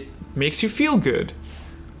it makes you feel good,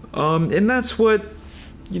 and that's what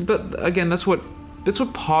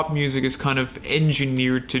pop music is kind of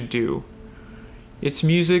engineered to do. It's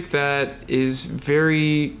music that is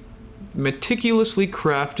very meticulously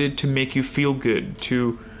crafted to make you feel good,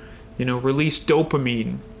 to release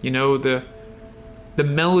dopamine. The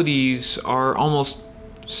melodies are almost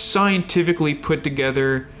scientifically put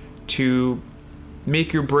together to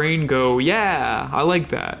make your brain go, yeah, I like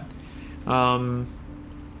that.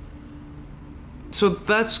 So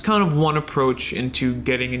that's kind of one approach into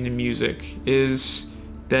getting into music, is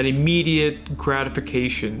that immediate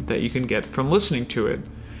gratification that you can get from listening to it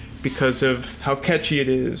because of how catchy it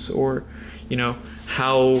is, or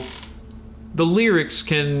how the lyrics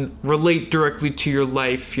can relate directly to your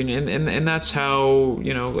life, and that's how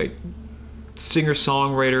like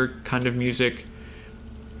singer-songwriter kind of music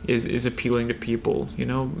is appealing to people.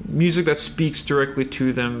 Music that speaks directly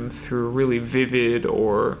to them through really vivid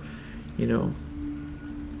or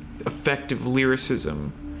effective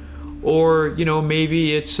lyricism, or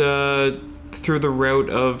maybe it's through the route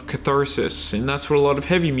of catharsis, and that's what a lot of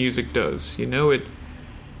heavy music does. It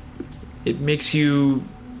makes you,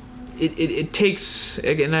 it takes,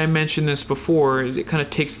 again, I mentioned this before, it kind of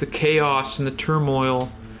takes the chaos and the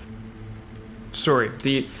turmoil,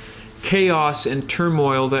 the chaos and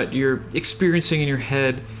turmoil that you're experiencing in your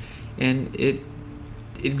head, and it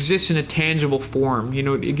exists in a tangible form.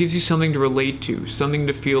 It gives you something to relate to, something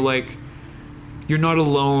to feel like you're not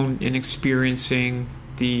alone in experiencing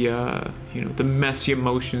the the messy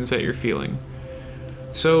emotions that you're feeling.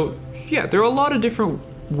 So yeah, there are a lot of different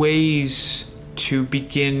ways to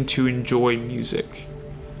begin to enjoy music.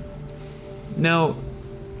 Now,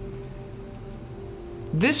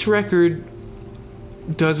 this record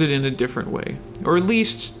does it in a different way, or at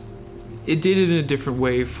least it did it in a different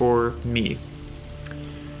way for me.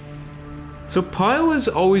 So Pile has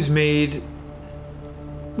always made,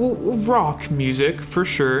 rock music for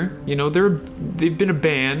sure. They've been a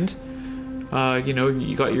band.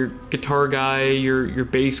 You got your guitar guy, your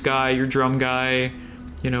bass guy, your drum guy.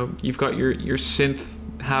 You've got your synth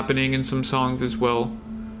happening in some songs as well.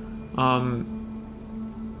 And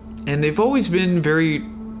they've always been very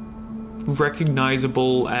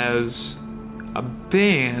recognizable as a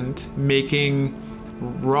band making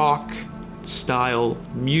rock style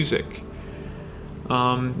music.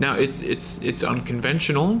 Now it's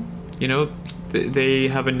unconventional. They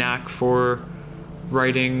have a knack for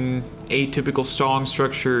writing atypical song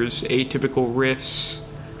structures, atypical riffs,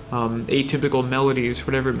 atypical melodies,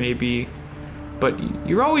 whatever it may be. But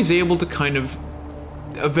you're always able to kind of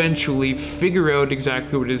eventually figure out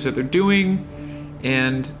exactly what it is that they're doing.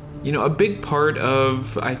 And a big part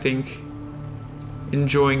of, I think,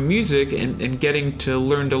 enjoying music and getting to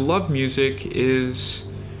learn to love music is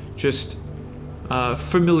just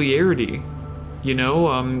familiarity.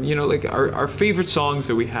 Like our favorite songs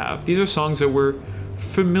that we have, these are songs that we're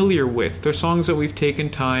familiar with. They're songs that we've taken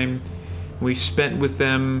time, we've spent with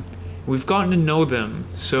them, we've gotten to know them.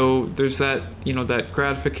 So there's that that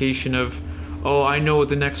gratification of, oh, I know what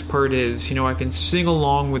the next part is, I can sing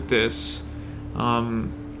along with this.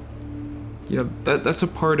 That's a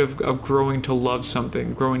part of growing to love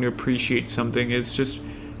something, growing to appreciate something, is just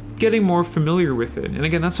getting more familiar with it. And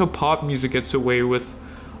again, that's how pop music gets away with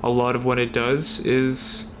a lot of what it does,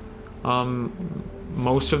 is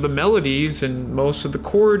most of the melodies and most of the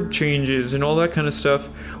chord changes and all that kind of stuff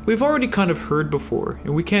we've already kind of heard before,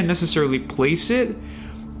 and we can't necessarily place it,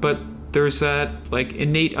 but there's that like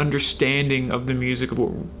innate understanding of the music of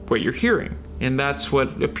what you're hearing, and that's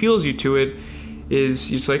what appeals you to it.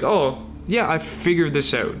 Is it's like, oh yeah, I figured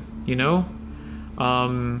this out.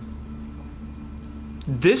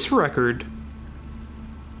 This record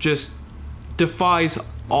just defies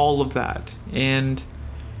all of that, and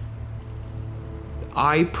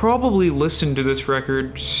I probably listened to this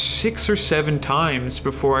record 6 or 7 times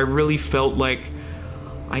before I really felt like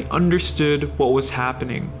I understood what was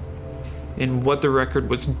happening and what the record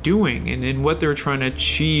was doing and what they were trying to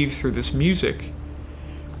achieve through this music.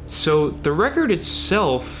 So the record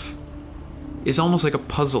itself is almost like a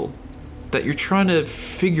puzzle that you're trying to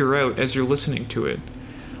figure out as you're listening to it.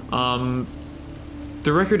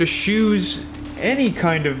 the record eschews any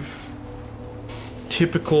kind of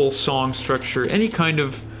typical song structure, any kind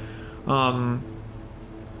of,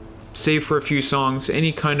 save for a few songs,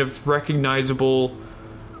 any kind of recognizable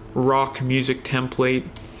rock music template,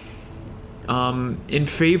 in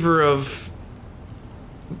favor of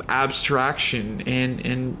abstraction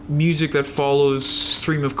and music that follows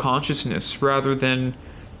stream of consciousness rather than,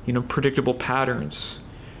 predictable patterns.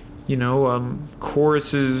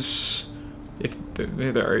 Choruses, if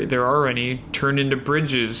there are any, turn into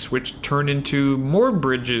bridges, which turn into more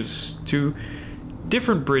bridges, to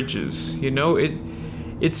different bridges.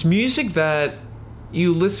 It's music that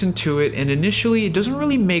you listen to it and initially it doesn't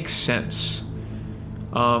really make sense.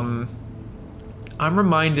 I'm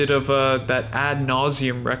reminded of that Ad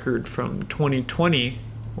Nauseum record from 2020,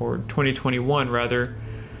 or 2021 rather,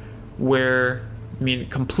 where,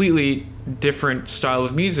 completely different style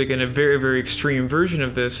of music and a very, very extreme version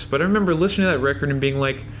of this. But I remember listening to that record and being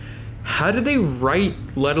like, how did they write,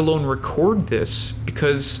 let alone record this?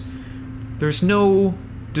 Because there's no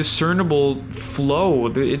discernible flow.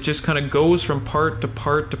 It just kind of goes from part to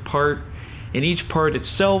part to part, and each part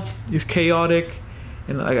itself is chaotic.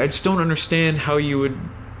 And I just don't understand how you would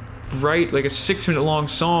write like a 6-minute long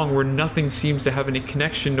song where nothing seems to have any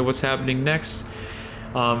connection to what's happening next,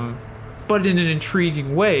 but in an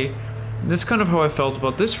intriguing way. And that's kind of how I felt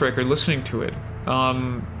about this record listening to it.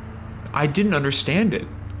 I didn't understand it,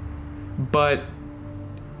 but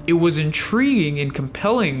it was intriguing and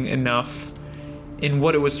compelling enough in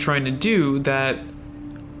what it was trying to do that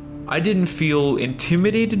I didn't feel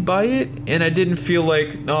intimidated by it, and I didn't feel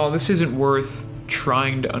like, no, this isn't worth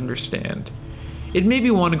trying to understand. It made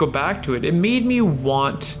me want to go back to it. It made me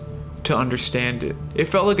want to understand it. It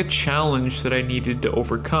felt like a challenge that I needed to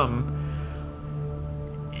overcome.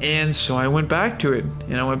 And so I went back to it,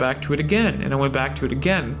 and I went back to it again, and I went back to it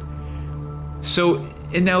again. So,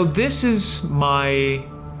 and now this is my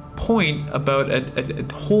point about a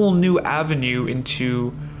whole new avenue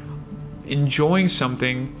into enjoying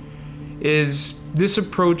something, is this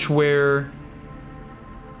approach where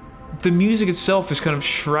the music itself is kind of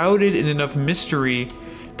shrouded in enough mystery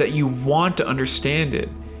that you want to understand it.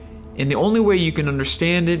 And the only way you can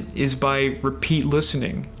understand it is by repeat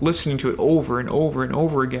listening to it over and over and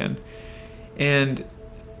over again. And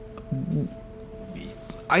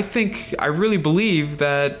I really believe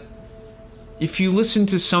that if you listen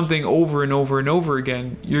to something over and over and over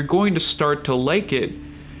again, you're going to start to like it,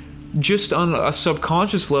 just on a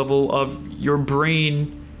subconscious level of your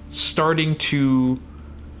brain starting to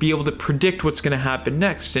be able to predict what's going to happen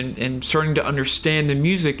next, and starting to understand the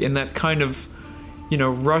music in that kind of,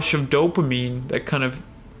 rush of dopamine, that kind of,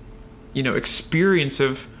 experience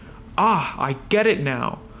of, I get it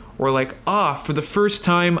now. Or like, for the first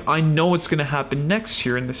time, I know what's going to happen next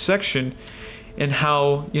here in this section, and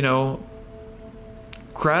how,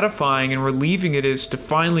 gratifying and relieving it is to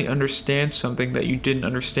finally understand something that you didn't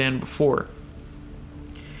understand before.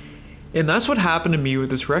 And that's what happened to me with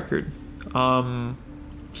this record.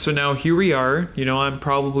 So now here we are, I'm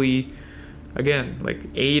probably, again, like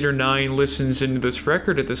 8 or 9 listens into this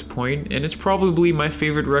record at this point, and it's probably my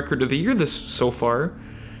favorite record of the year so far.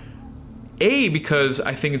 A, because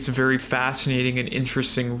I think it's a very fascinating and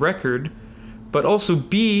interesting record, but also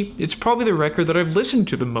B, it's probably the record that I've listened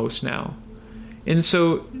to the most now. And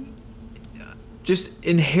so, just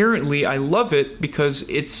inherently, I love it because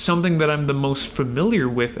it's something that I'm the most familiar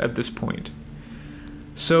with at this point.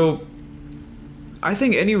 So, I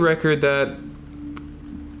think any record that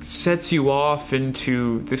sets you off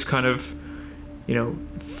into this kind of,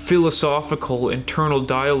 philosophical internal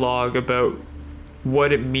dialogue about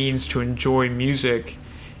what it means to enjoy music,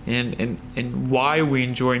 and why we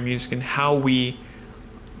enjoy music, and how we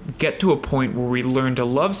get to a point where we learn to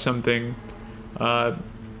love something, I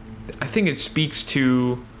think it speaks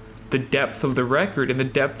to the depth of the record and the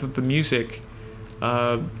depth of the music,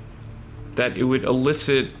 that it would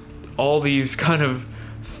elicit all these kind of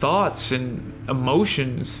thoughts and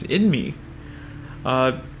emotions in me.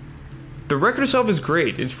 The record itself is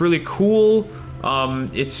great. It's really cool.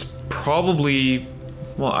 It's probably,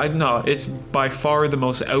 it's by far the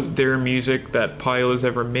most out there music that Pyle has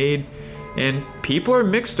ever made, and people are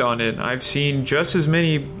mixed on it. I've seen just as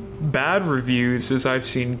many bad reviews as I've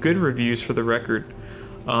seen good reviews for the record.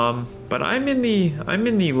 But I'm in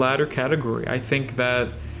the latter category. I think that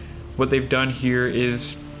what they've done here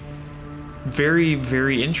is very,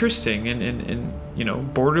 very interesting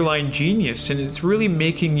and borderline genius, and it's really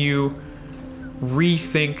making you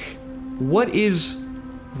rethink what is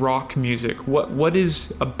rock music, what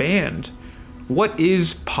is a band, what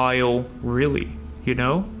is Pyle really,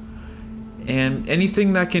 and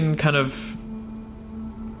anything that can kind of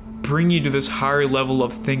bring you to this higher level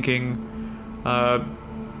of thinking.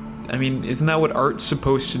 I mean, isn't that what art's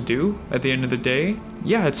supposed to do at the end of the day?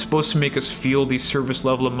 Yeah, it's supposed to make us feel these surface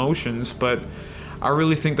level emotions, but I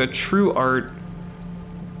really think that true art,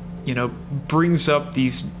 you know, brings up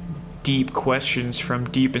these deep questions from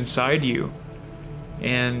deep inside you.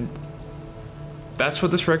 And that's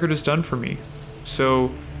what this record has done for me.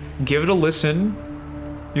 So give it a listen.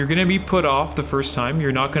 You're going to be put off the first time.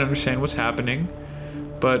 You're not going to understand what's happening.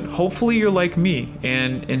 But hopefully you're like me,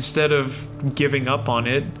 and instead of giving up on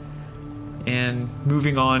it and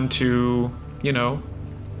moving on to, you know,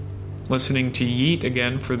 listening to Yeat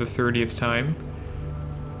again for the 30th time,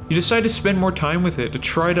 you decide to spend more time with it, to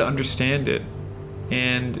try to understand it.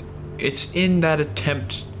 And it's in that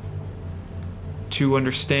attempt to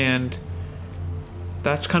understand,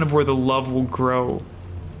 that's kind of where the love will grow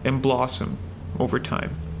and blossom over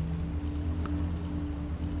time.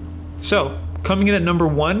 So, coming in at number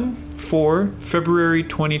 1 for February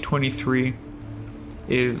 2023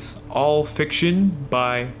 is All Fiction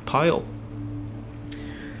by Pyle.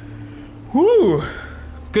 Whew!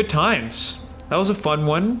 Good times. That was a fun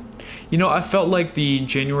one. You know, I felt like the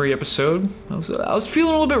January episode, I was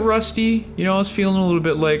feeling a little bit rusty. You know, I was feeling a little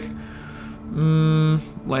bit like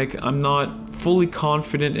I'm not fully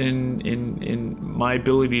confident in my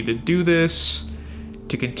ability to do this,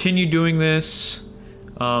 to continue doing this.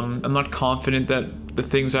 I'm not confident that the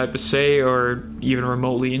things I have to say are even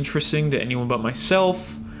remotely interesting to anyone but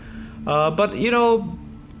myself. But, you know,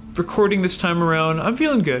 recording this time around, I'm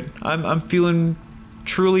feeling good. I'm feeling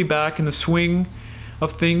truly back in the swing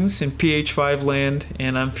of things in PH5 land,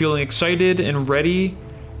 and I'm feeling excited and ready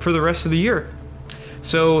for the rest of the year.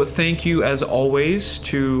 So thank you, as always,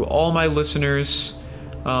 to all my listeners.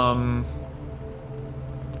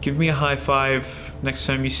 Give me a high five next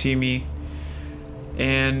time you see me.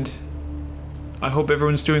 And I hope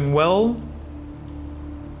everyone's doing well.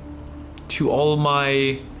 To all of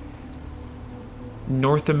my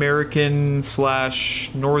North American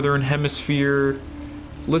 / Northern Hemisphere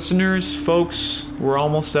listeners, folks, we're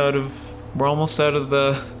almost out of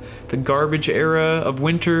the garbage era of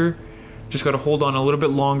winter. Just got to hold on a little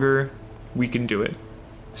bit longer. We can do it.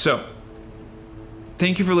 So,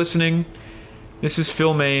 thank you for listening. This is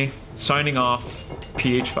Phil May signing off.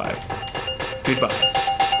 PH5. Goodbye.